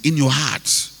thing in your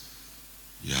heart.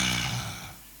 Yeah.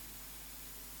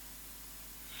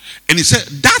 And he said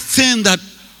that thing that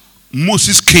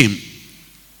Moses came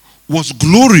was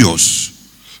glorious,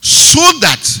 so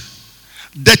that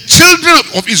the children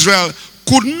of Israel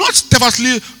could not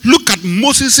steadfastly look at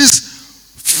Moses'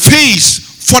 face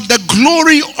for the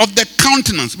glory of the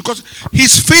countenance, because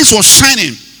his face was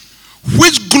shining,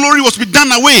 which glory was to be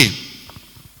done away.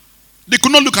 They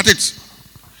could not look at it.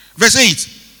 Verse 8.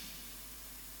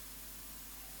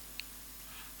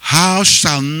 How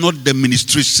shall not the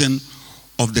ministration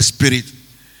of the Spirit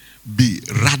be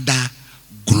rather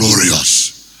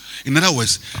glorious? In other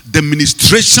words, the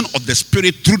ministration of the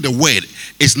Spirit through the word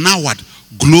is now what?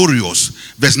 Glorious.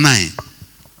 Verse 9.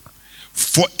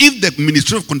 For if the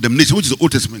ministry of condemnation, which is the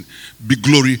Old Testament, be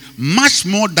glory, much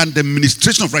more than the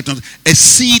ministration of righteousness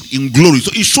exceed in glory.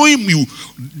 So he's showing you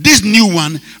this new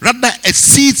one rather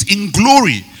exceeds in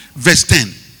glory. Verse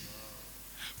 10.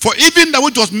 For even that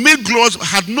which was made glorious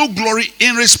had no glory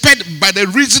in respect by the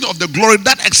reason of the glory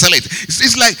that excelleth.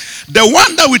 It's like the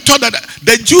one that we thought that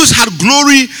the Jews had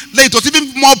glory, it was even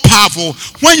more powerful.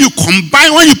 When you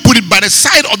combine, when you put it by the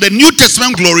side of the New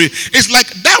Testament glory, it's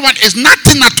like that one is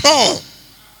nothing at all.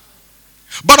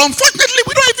 But unfortunately,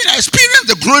 we don't even experience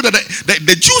the glory that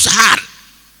the Jews had.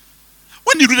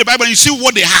 When you read the Bible and you see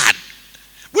what they had,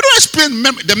 we don't experience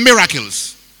the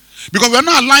miracles, because we are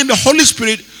not allowing the Holy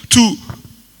Spirit to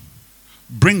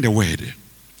bring the word.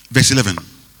 Verse 11.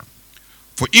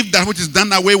 For if that which is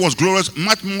done away was glorious,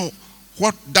 much more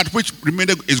that which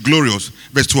remained is glorious.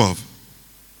 Verse 12.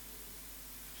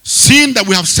 Seeing that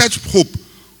we have such hope,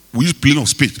 we use plain of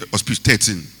speech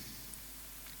 13.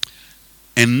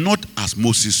 And not as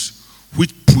Moses,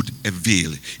 which put a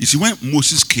veil. You see, when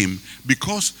Moses came,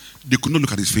 because they could not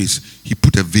look at his face, he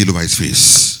put a veil over his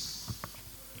face.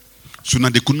 So now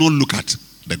they could not look at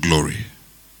the glory.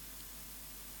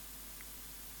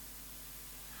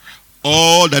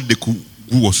 All that they could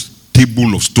do was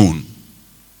table of stone.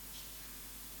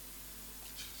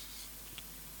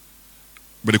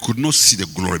 But they could not see the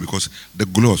glory because the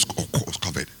glory was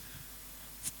covered.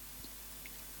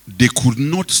 They could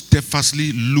not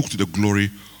steadfastly look to the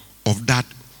glory of that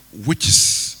which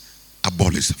is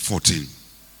abolished. 14.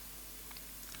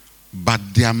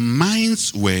 But their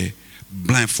minds were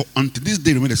blind. For until this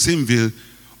day remain the same veil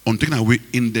untaken away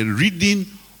in the reading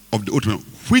of the Old Testament.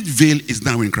 Which veil is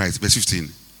now in Christ? Verse 15.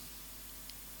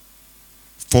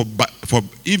 For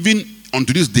even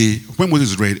unto this day, when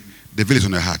Moses read, the veil is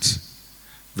on their heart.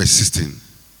 Verse 16.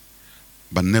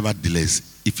 But nevertheless,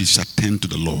 if ye shall turn to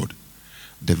the Lord,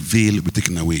 the veil will be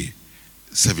taken away.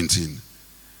 17.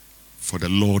 For the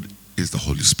Lord is the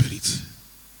Holy Spirit.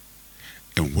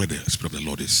 And where the Spirit of the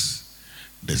Lord is,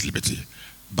 there's liberty.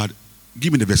 But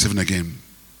give me the verse 7 again.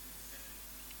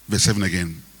 Verse 7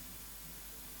 again.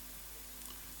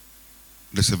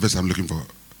 That's the verse I'm looking for.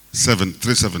 7,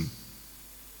 3, 7.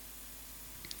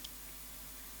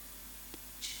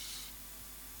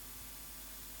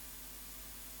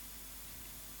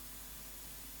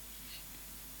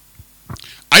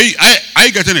 Are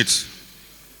you getting it?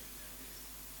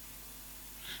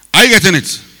 Are you getting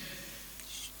it?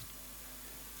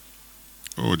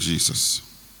 Oh, Jesus.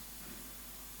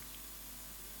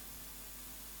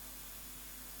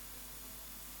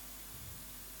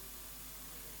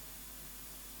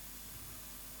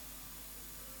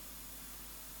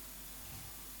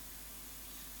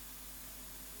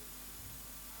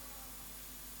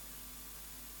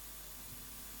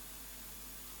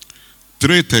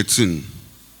 Three 13.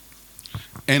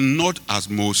 And not as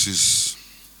Moses,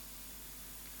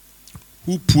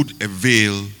 who put a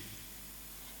veil,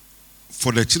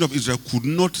 for the children of Israel could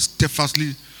not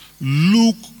steadfastly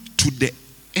look to the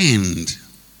end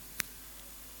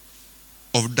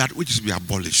of that which is to be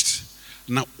abolished.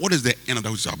 Now, what is the end of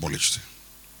that which is abolished?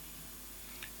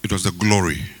 It was the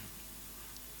glory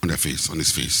on their face, on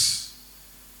his face.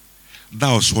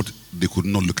 That was what they could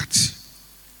not look at.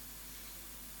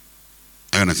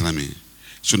 Are you understand me?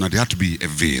 So now there had to be a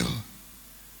veil.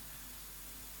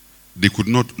 They could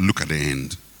not look at the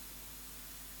end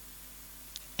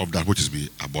of that which is to be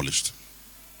abolished.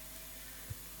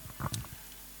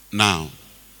 Now,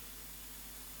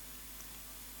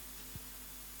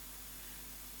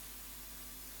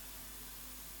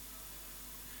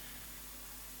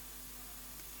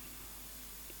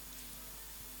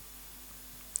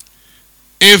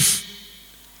 if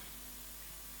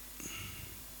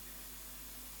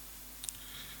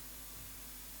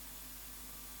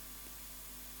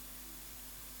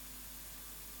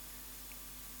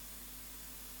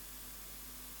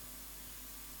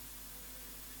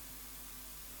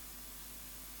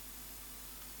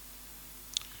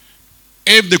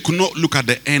they could not look at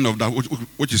the end of that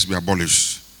which is to be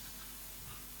abolished,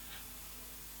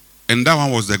 and that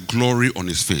one was the glory on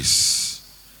his face.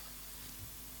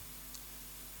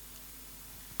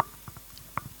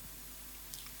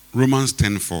 Romans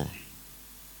 10:4.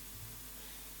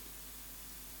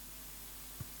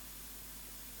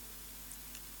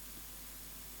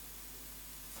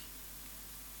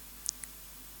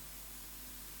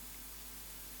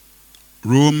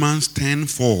 Romans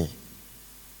 10:4.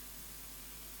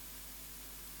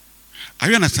 Are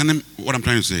you understanding what I'm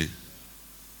trying to say?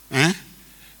 Eh?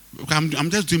 I'm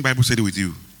just doing Bible study with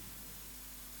you.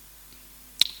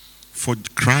 For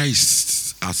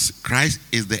Christ, as Christ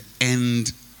is the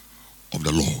end of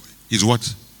the law, is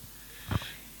what?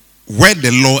 Where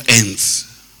the law ends,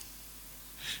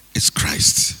 it's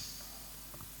Christ.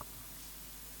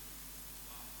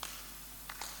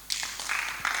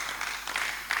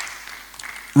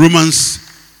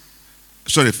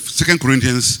 Second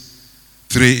Corinthians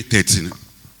 3:13.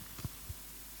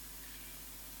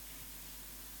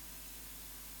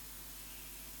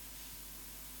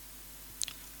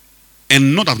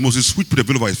 And not as Moses, which put a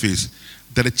veil over his face,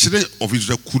 that the children of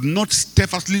Israel could not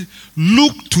steadfastly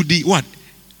look to the what?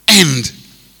 End.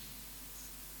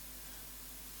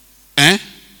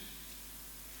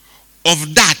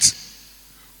 Of that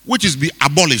which is be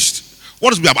abolished.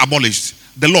 What is be abolished?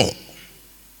 The law.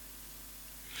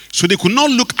 So they could not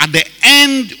look at the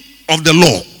end of the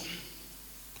law.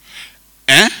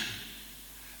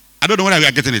 I don't know whether you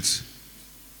are getting it.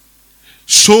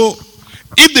 So,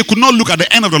 if they could not look at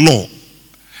the end of the law,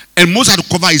 and Moses had to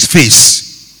cover his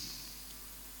face,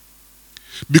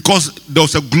 because there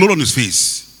was a glory on his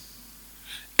face,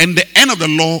 and the end of the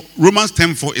law, Romans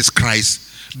 10:4 is Christ,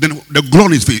 then the glory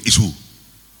on his face is who?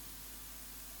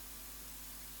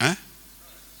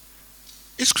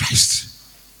 It's Christ.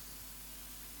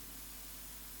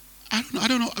 I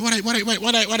don't know what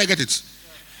I get it.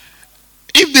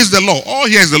 if this is the law, all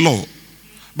here is the law.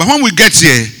 But when we get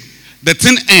here, the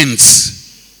thing ends.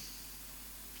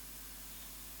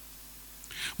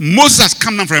 Moses has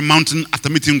come down from a mountain after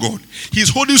meeting God. He is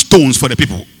holding stones for the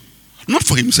people, not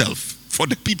for himself, for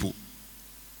the people.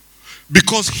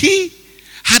 Because he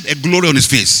had a glory on his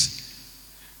face.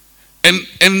 And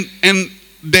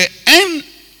the end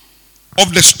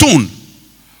of the stone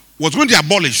was going to be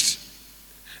abolished.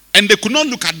 And they could not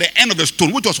look at the end of the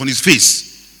stone, which was on his face.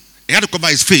 He had to cover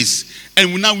his face.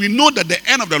 And now we know that the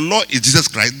end of the law is Jesus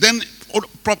Christ. Then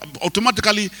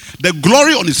automatically, the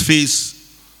glory on his face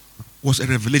was a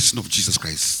revelation of Jesus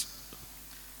Christ.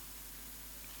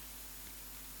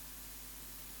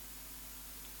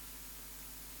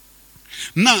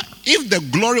 Now, if the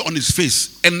glory on his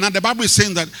face, and now the Bible is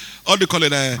saying that, or they call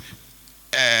it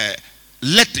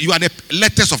you are the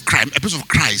letters of Christ, epistles of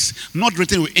Christ, not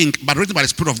written with ink, but written by the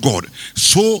Spirit of God.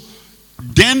 So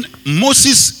then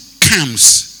Moses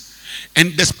comes,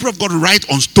 and the Spirit of God writes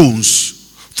on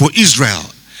stones for Israel,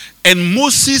 and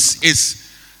Moses is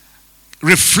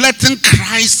reflecting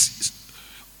Christ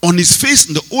on his face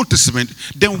in the Old Testament.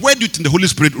 Then where do you think the Holy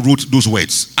Spirit wrote those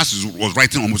words? As he was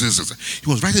writing on Moses, he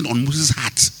was writing on Moses'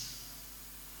 heart.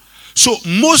 So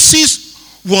Moses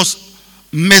was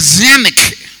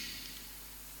messianic.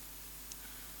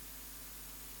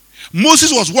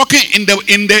 Moses was walking in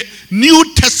the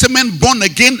New Testament born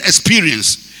again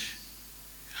experience,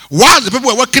 while the people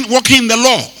were walking in the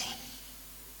law.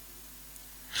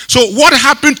 So what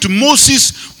happened to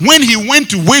Moses when he went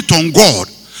to wait on God?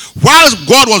 While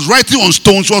God was writing on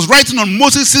stones, he was writing on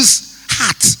Moses'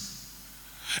 heart.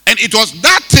 And it was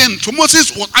that thing. So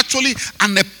Moses was actually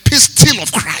an epistle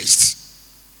of Christ.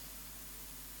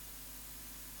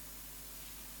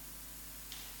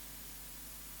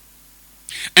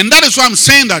 And that is why I'm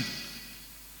saying that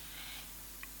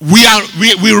we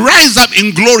rise up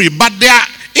in glory, but there are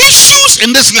issues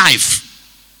in this life.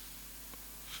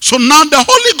 So now the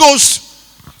Holy Ghost,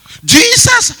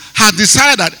 Jesus has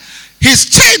decided that his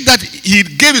church that he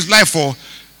gave his life for,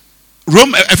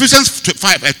 Ephesians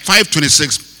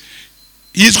 5:26,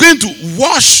 he is going to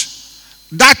wash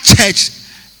that church,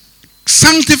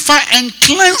 sanctify and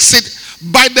cleanse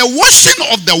it by the washing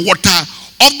of the water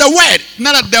of the word.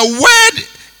 Now that the word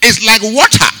is like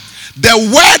water, the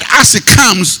word as it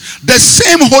comes, the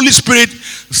same Holy Spirit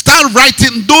start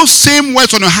writing those same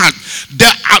words on your heart.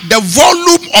 The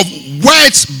volume of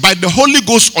words by the Holy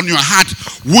Ghost on your heart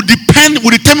will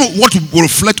determine what will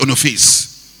reflect on your face.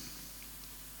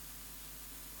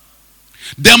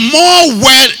 The more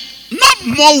word,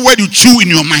 not more word you chew in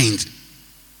your mind,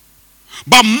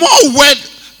 but more word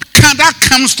that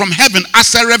comes from heaven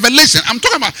as a revelation. I'm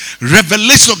talking about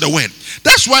revelation of the word.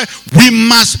 That's why we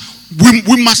must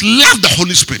love the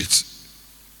Holy Spirit.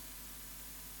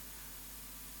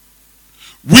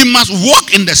 We must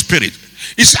walk in the Spirit.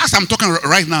 It's as I'm talking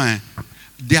right now,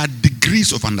 there are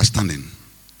degrees of understanding.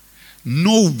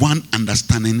 No one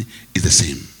understanding is the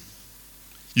same.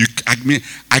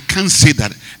 I can't say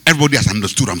that everybody has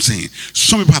understood what I'm saying.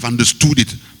 Some people have understood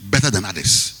it better than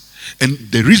others. And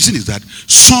the reason is that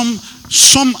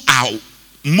some are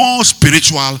more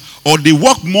spiritual, or they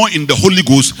walk more in the Holy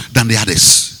Ghost than the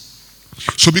others.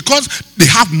 So because they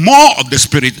have more of the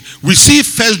Spirit, we see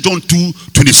 1 John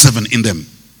 2:27 in them.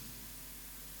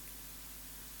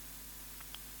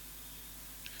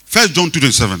 1 John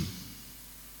 2:27.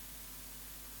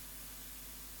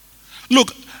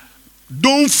 Look,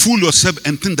 don't fool yourself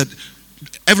and think that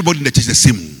everybody in the church is the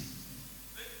same.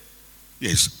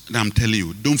 Yes, and I'm telling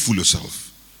you, don't fool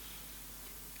yourself.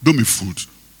 Don't be fooled.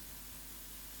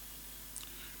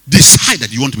 Decide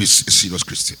that you want to be a serious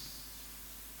Christian.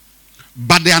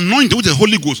 But the anointing with the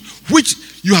Holy Ghost, which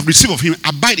you have received of him,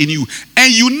 abide in you.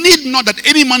 And you need not that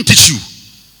any man teach you.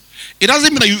 It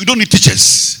doesn't mean that you don't need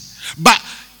teachers. But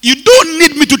you don't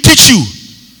need me to teach you.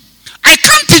 I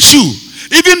can't teach you.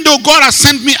 Even though God has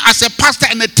sent me as a pastor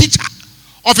and a teacher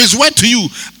of his word to you,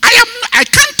 I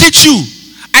can't teach you.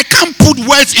 I can't put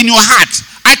words in your heart.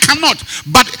 I cannot.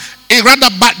 But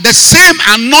the same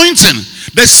anointing,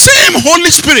 the same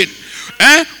Holy Spirit,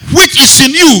 which is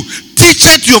in you,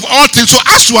 teacheth you of all things. So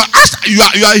as you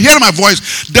are hearing my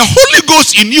voice, the Holy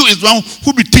Ghost in you is the one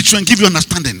who will teach you and give you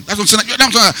understanding. That's what I'm saying.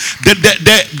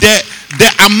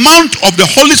 The amount of the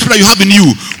Holy Spirit you have in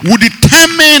you will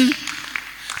determine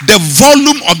the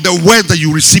volume of the word that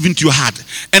you receive into your heart.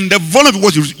 And the volume of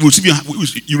what you receive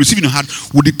in your heart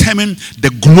will determine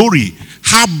the glory,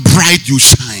 how bright you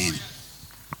shine.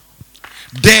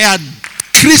 There are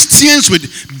Christians with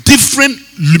different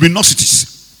luminosities.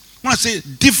 When I say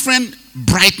different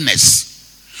brightness,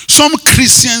 some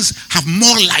Christians have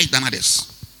more light than others.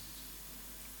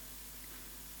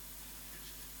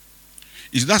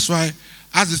 That's why,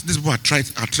 as these people are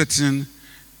threatening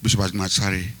Bishop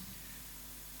Ajnachari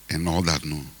and all that,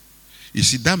 no. You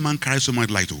see, that man carries so much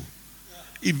light. Oh.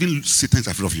 Even Satan is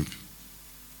afraid of him.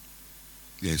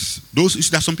 Yes. There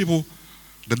are some people,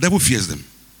 the devil fears them.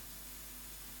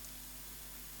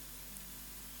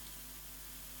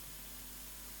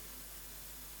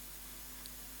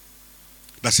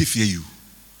 Does he fear you?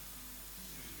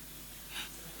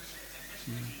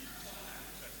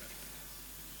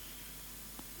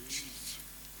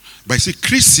 But you see,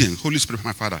 Christians, Holy Spirit,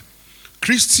 my Father,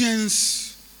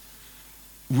 Christians,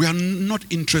 we are not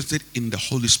interested in the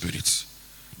Holy Spirit.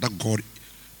 That God,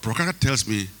 Prokaka tells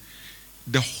me,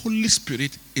 the Holy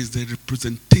Spirit is the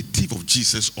representative of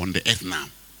Jesus on the earth now.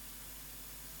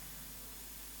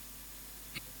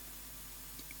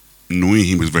 Knowing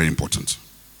him is very important.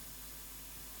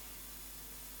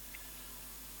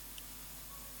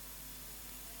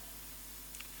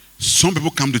 Some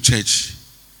people come to church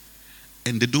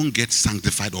and they don't get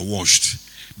sanctified or washed.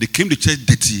 They came to church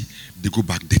dirty, they go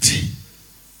back dirty.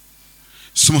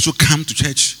 Some also come to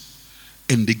church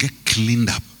and they get cleaned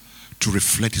up to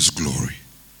reflect his glory.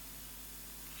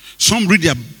 Some read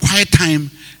their quiet time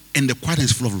and the quiet time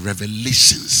is full of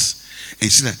revelations. And you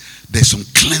see that there's some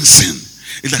cleansing.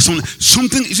 It's like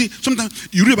something, you see, sometimes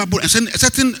you read about and a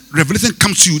certain revelation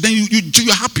comes to you, then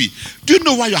you're happy. Do you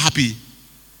know why you're happy?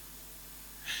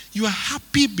 You are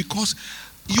happy because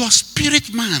your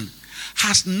spirit man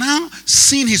has now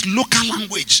seen his local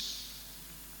language.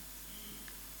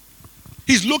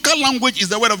 His local language is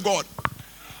the word of God.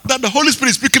 That the Holy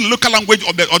Spirit is speaking the local language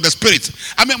of the spirit.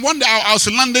 I mean, one day I was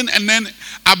in London and then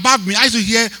above me I used to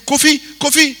hear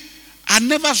coffee. I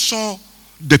never saw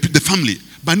the family,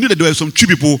 but I knew that there were some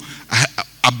tree people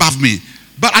above me.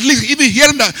 But at least even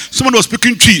hearing that someone was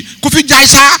speaking tree, coffee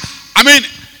jaisa. I mean,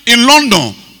 in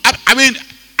London,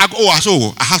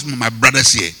 I have my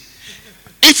brothers here.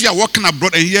 If you are walking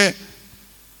abroad and hear,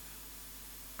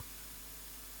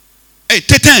 hey,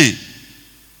 Tetain,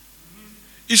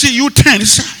 you see, you turn, you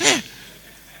say,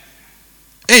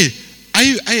 hey, are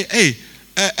you,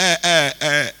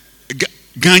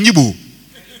 Ganyibu?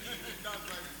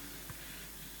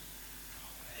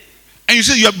 And you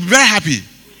say you are very happy.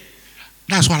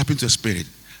 That's what happened to the Spirit.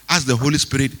 As the Holy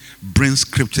Spirit brings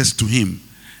scriptures to him,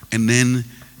 and then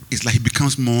it's like he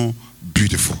becomes more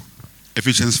beautiful.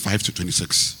 Ephesians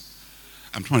 5:26.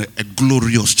 I'm talking about a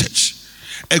glorious church.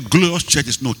 A glorious church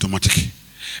is not automatic.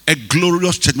 A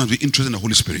glorious church must be interested in the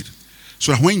Holy Spirit.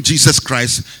 So that when Jesus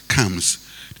Christ comes,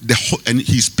 and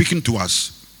he's speaking to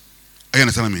us, are you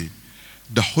understand me?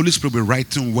 The Holy Spirit will be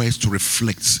writing words to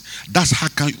reflect. That's how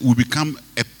we become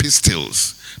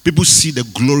epistles. People see the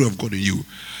glory of God in you.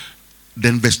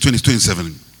 Then verse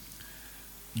 27.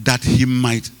 That he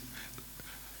might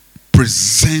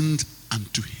present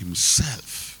unto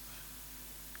himself.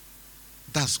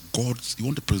 That's God's. You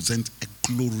want to present a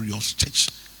glorious church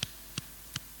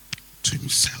to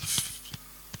himself.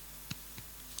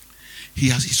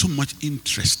 He's so much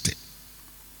interested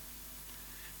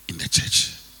in the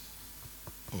church.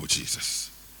 Oh, Jesus.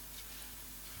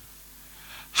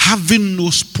 Having no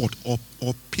spot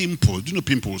or pimple. Do you know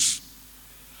pimples?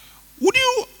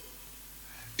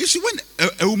 You see, when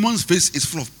a woman's face is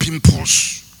full of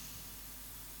pimples,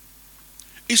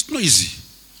 it's not easy.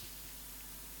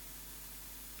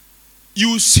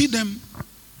 You see them,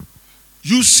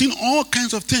 you've seen all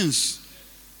kinds of things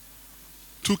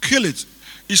to kill it.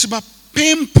 It's about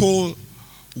pimple.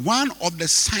 One of the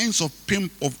signs of the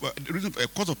reason for a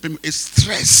cause of pimple is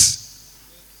stress.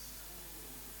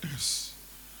 Yes.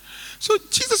 So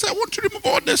Jesus said, I want to remove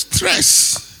all the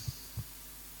stress.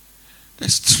 The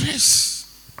stress.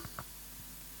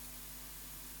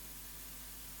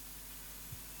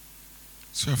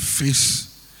 So your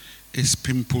face is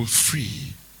pimple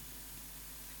free.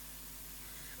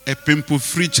 A pimple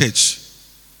free church.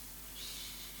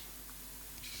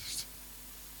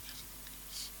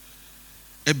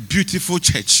 A beautiful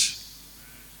church.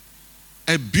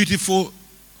 A beautiful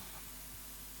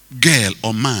girl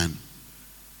or man.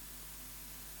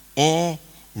 Or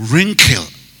wrinkle.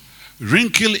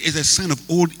 Wrinkle is a sign of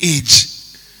old age.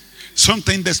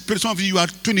 Sometimes the spirit, some of you are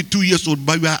 22 years old,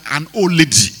 but you are an old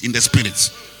lady in the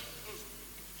spirit.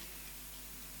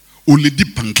 Old lady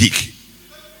pancake.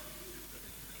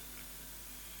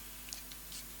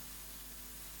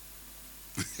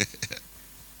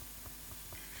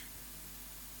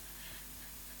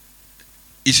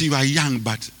 You see, you are young,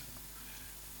 but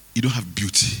you don't have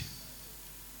beauty.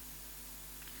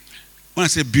 When I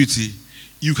say beauty,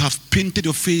 you have painted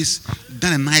your face,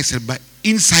 done a nice hair, but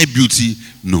inside beauty,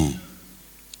 no.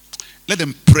 Let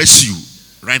them press you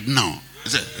right now. They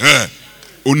say, hey,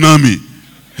 Onami,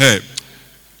 Hey,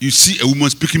 you see a woman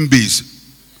speaking bass.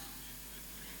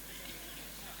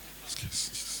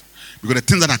 Because the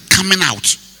things that are coming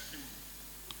out,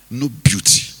 no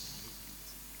beauty.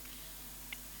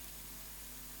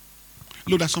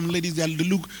 Look, there's some ladies that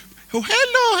look, oh,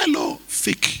 hello,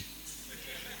 fake.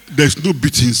 There's no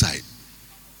beauty inside.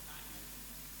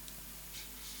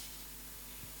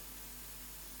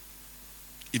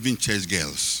 Even church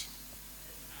girls.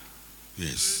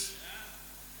 Yes.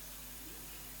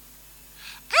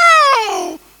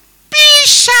 Oh,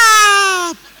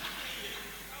 Bishop!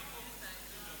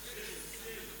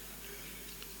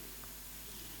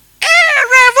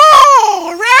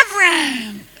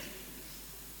 Reverend!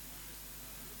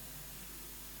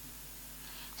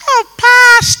 Oh,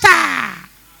 Pastor!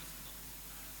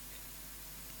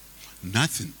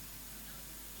 Nothing.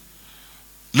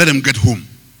 Let them get home.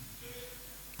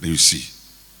 Then you see.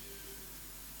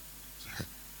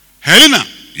 Helena,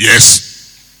 yes.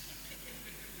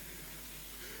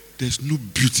 There's no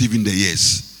beauty in the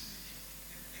yes.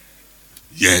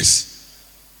 Yes.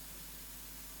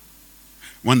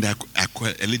 One day I call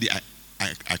a lady, I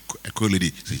call a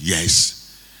lady, say,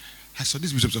 yes. I saw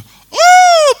this bishop, said,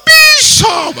 oh,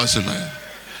 Bishop! I said,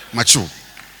 macho.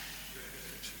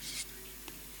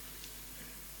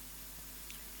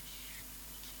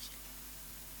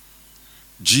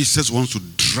 Jesus wants to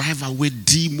drive away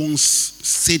demons,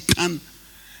 Satan,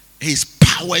 his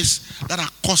powers that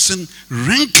are causing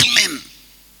wrinkling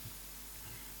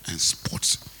and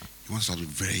spots. He wants to have a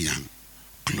very young,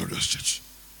 glorious church.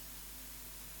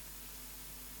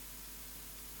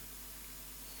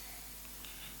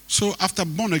 So after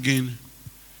born again,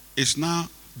 it's now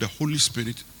the Holy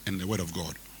Spirit and the Word of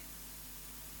God.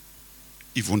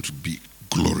 If you want to be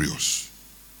glorious.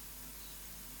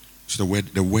 So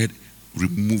the word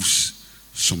removes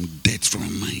some dirt from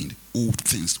your mind, old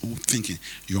things, old thinking.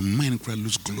 Your mind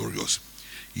looks glorious.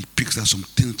 He picks out some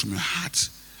things from your heart.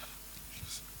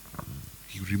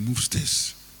 He removes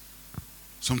this.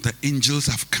 Sometimes angels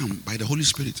have come by the Holy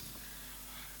Spirit,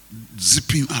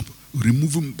 zipping up,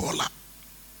 removing bola.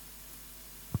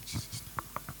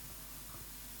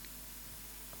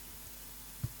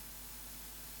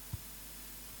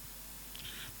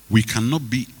 We cannot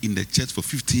be in the church for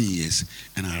 15 years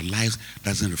and our lives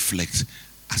doesn't reflect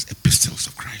as epistles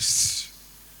of Christ.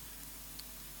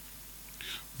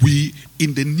 We,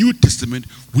 in the New Testament,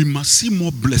 we must see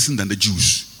more blessing than the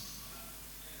Jews.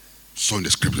 So in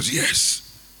the scriptures, yes.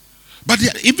 But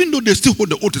even though they still hold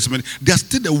the Old Testament, they are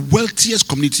still the wealthiest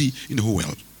community in the whole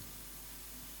world.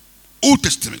 Old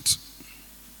Testament.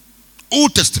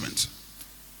 Old Testament.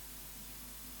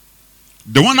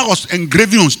 The one that was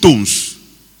engraving on stones.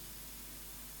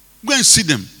 Go and see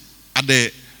them at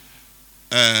the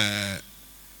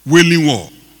Wailing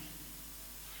Wall.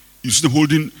 You see them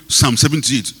holding Psalm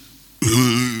 78.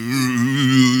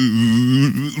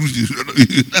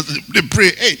 They pray,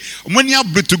 hey, when you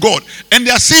have to God, and they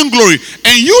are saying glory,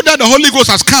 and you that the Holy Ghost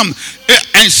has come,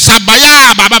 and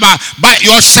Sabaya, but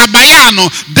your Sabaya, no,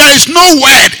 there is no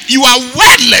word. You are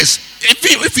wordless.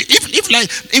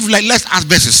 If let's ask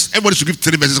verses. Everybody should give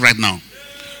 3 verses right now.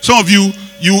 Some of you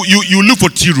look for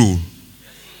Tiro.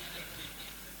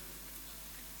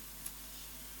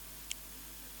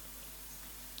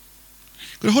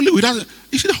 The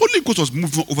Holy Ghost was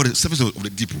moving over the surface of the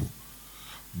deep,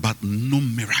 but no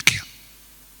miracle.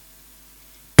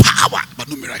 Power, but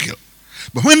no miracle.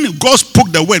 But when God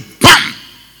spoke the word, bam!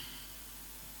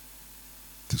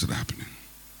 Things are happening.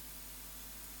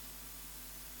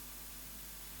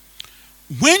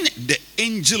 When the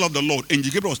angel of the Lord,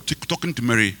 Angel Gabriel, was talking to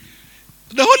Mary,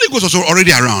 the Holy Ghost was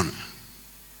already around.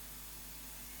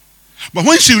 But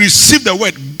when she received the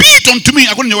word, be it unto me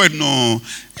according to the word, no.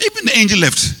 Even the angel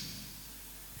left.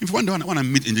 If one day when I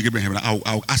meet Angel Gabriel in heaven,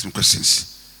 I'll ask him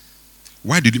questions.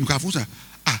 Why did you? Because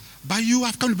but you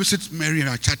have come to visit Mary and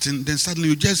are chatting, then suddenly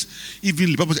you just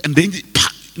even and the angel,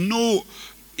 no.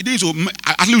 It is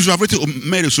at least you have written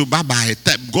Mary, so bye bye.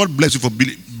 God bless you for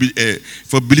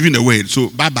believing the word. So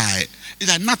bye bye. It's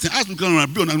like nothing. Ask me to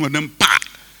be on them.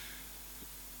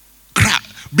 Crap.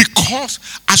 Because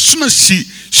as soon as she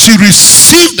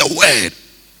received the word,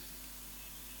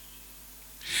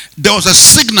 there was a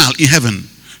signal in heaven,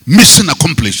 mission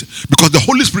accomplished, because the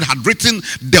Holy Spirit had written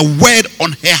the word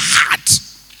on her heart,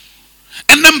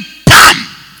 and then bam,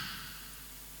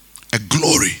 a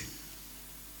glory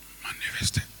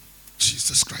manifested.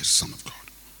 Jesus Christ, Son of God.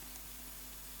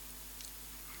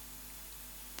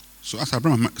 So as I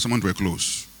bring someone to a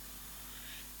close,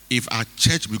 if our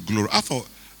church be glorious, after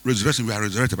resurrection we are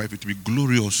resurrected, but if it be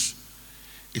glorious,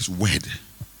 it's word,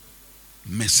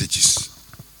 messages,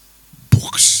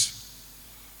 books,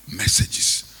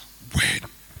 messages. word.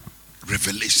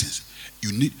 Revelations.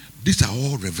 You need, these are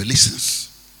all revelations.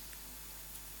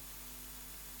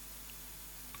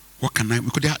 What can I,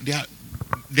 because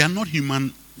they are not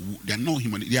human, they are not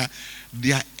human,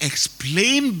 they are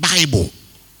explained Bible.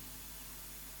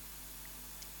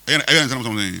 Are you understand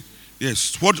what I'm saying?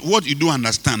 Yes. What you do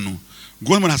understand, no?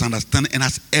 God has understand and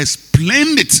has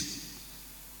explained it.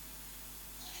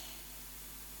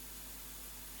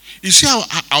 You see how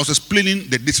I was explaining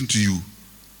the distance to you?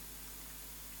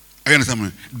 Are you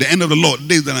understand? The end of the Lord.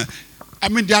 I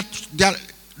mean,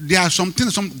 there are some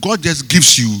things God just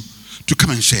gives you to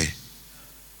come and share.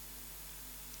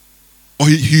 Or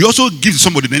he also gives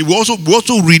somebody, then we also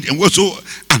read and we also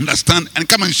understand and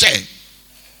come and share.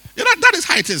 You know, that is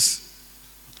how it is.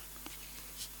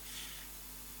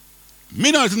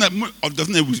 Many of the things that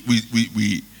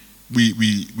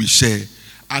we share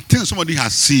are things somebody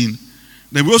has seen.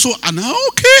 Then we also are now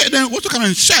okay. Then we also come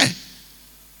and share.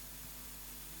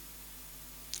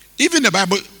 Even the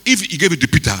Bible, if he gave it to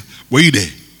Peter, were you there?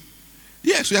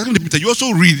 Yes, so you're asking Peter. You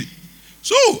also read.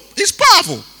 So it's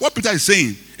powerful. What Peter is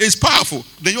saying is powerful.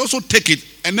 Then you also take it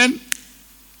and then.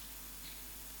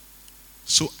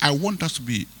 So I want us to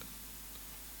be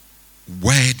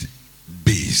word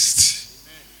based.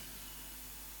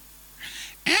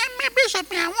 And maybe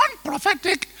something I want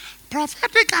prophetic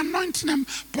anointing and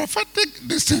prophetic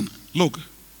this thing. Look,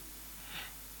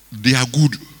 they are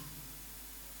good.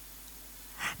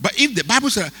 But if the Bible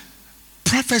says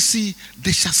prophecy,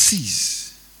 they shall cease.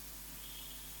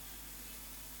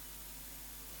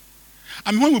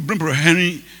 I mean, when we bring Brother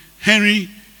Henry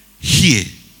here,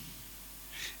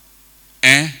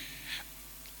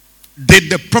 did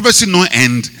the prophecy not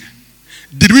end?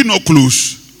 Did we not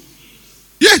close?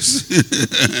 Yes.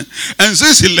 And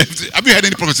since he left, have you heard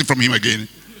any prophecy from him again?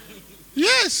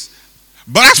 Yes.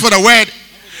 But as for the word,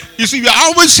 you see, you are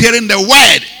always hearing the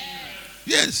word.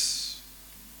 Yes.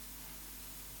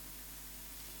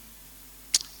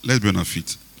 Let's be on our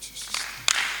feet.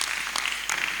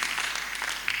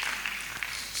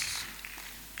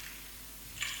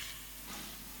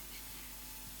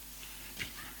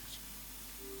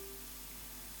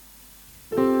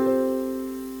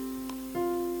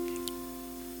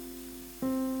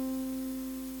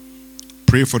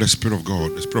 Pray for the Spirit of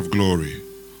God, the Spirit of glory.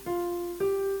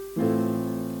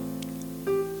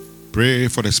 Pray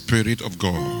for the Spirit of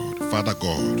God. Father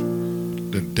God,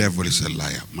 the devil is a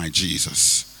liar, my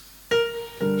Jesus.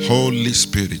 Holy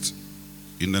Spirit,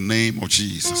 in the name of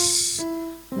Jesus,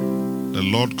 the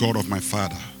Lord God of my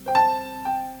father,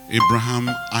 Abraham,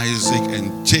 Isaac,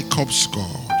 and Jacob's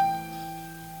God.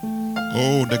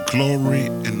 Oh, the glory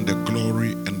and the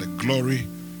glory and the glory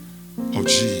of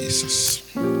Jesus.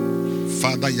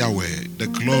 Father Yahweh, the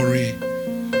glory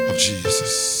of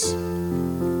Jesus.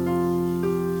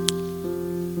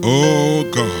 Oh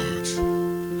God,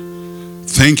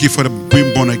 thank you for the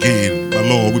being born again. My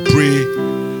Lord, we pray,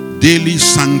 daily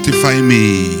sanctify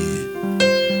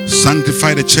me.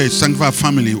 Sanctify the church, sanctify our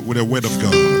family with the word of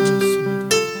God.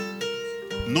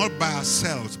 Not by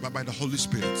ourselves, but by the Holy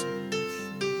Spirit.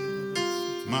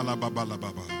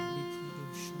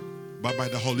 But by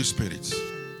the Holy Spirit.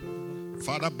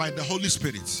 Father, by the Holy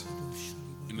Spirit,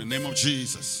 in the name of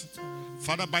Jesus.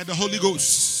 Father, by the Holy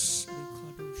Ghost.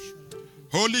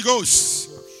 Holy Ghost,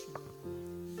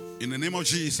 in the name of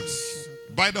Jesus.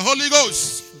 By the Holy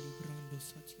Ghost,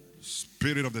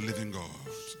 Spirit of the living God.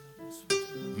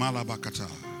 Malabakata.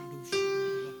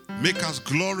 Make us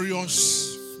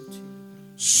glorious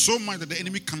so much that the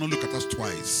enemy cannot look at us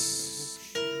twice.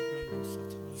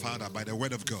 Father, by the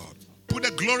word of God, put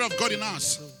the glory of God in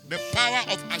us, the power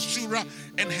of Ashura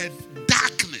and her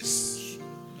darkness.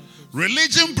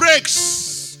 Religion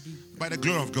breaks by the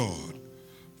glory of God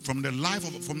from the life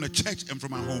from the church and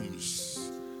from our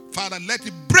homes. Father, let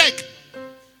it break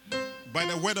by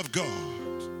the word of God.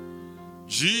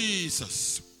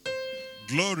 Jesus,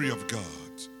 glory of God,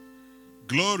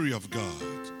 glory of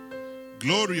God,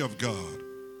 glory of God.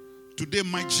 Today,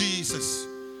 my Jesus,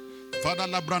 Father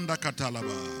Labranda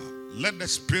Katalaba. Let the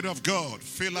Spirit of God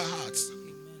fill our hearts.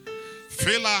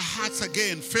 Fill our hearts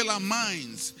again. Fill our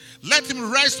minds. Let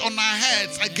Him rest on our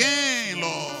heads again,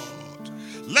 Lord.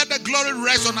 Let the glory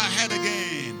rest on our head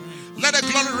again. Let the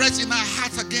glory rest in our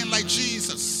hearts again like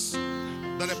Jesus.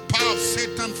 That the power of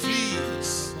Satan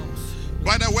flees.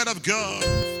 By the word of God.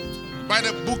 By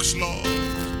the books, Lord.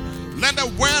 Let the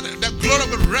word, the glory of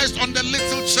God rest on the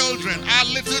little children. Our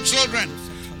little children.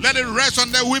 Let it rest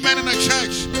on the women in the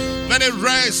church. Let it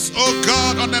rest, oh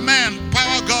God, on the man.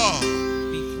 Power God.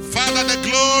 Father, the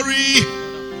glory.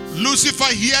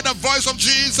 Lucifer, hear the voice of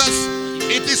Jesus.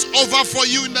 It is over for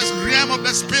you in the realm of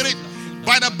the Spirit.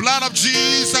 by the blood of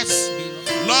Jesus.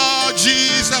 Lord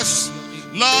Jesus,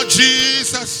 Lord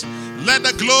Jesus, let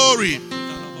the glory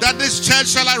that this church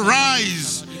shall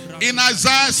arise in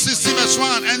Isaiah 60 verse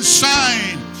 1 and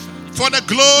shine, for the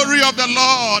glory of the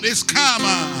Lord is come.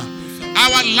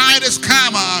 Our light is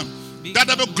come. That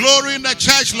there be glory in the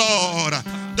church, Lord.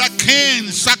 The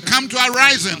kings shall come to a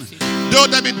rising. Though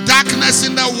there be darkness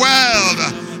in the world,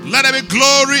 let there be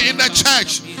glory in the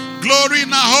church, glory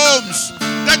in our homes,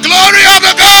 the glory of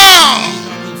the God.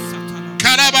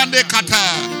 Karabande kata.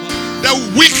 The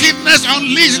wickedness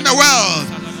unleashed in the world,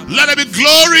 let there be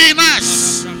glory in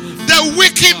us. The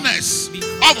wickedness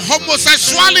of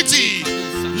homosexuality,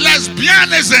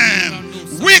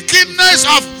 lesbianism, wickedness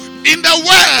of in the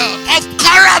world of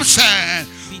corruption,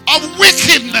 of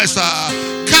wickedness,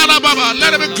 Kalababa,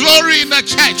 let there be glory in the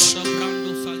church.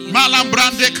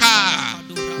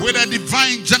 Malambrandeka, with a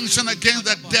divine junction against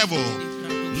the devil.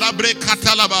 Labre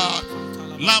katalaba,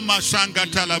 lama shanga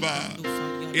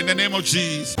talaba. In the name of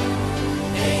Jesus.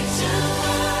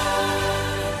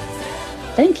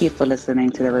 Thank you for listening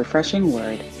to the Refreshing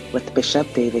Word with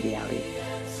Bishop David Yalleh.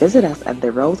 Visit us at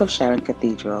the Rose of Sharon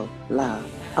Cathedral, La,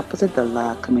 opposite the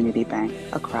La Community Bank,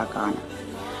 Accra, Ghana.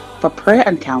 For prayer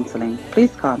and counseling,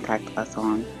 please contact us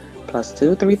on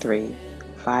 +233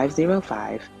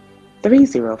 505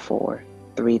 304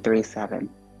 337.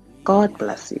 God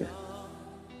bless you.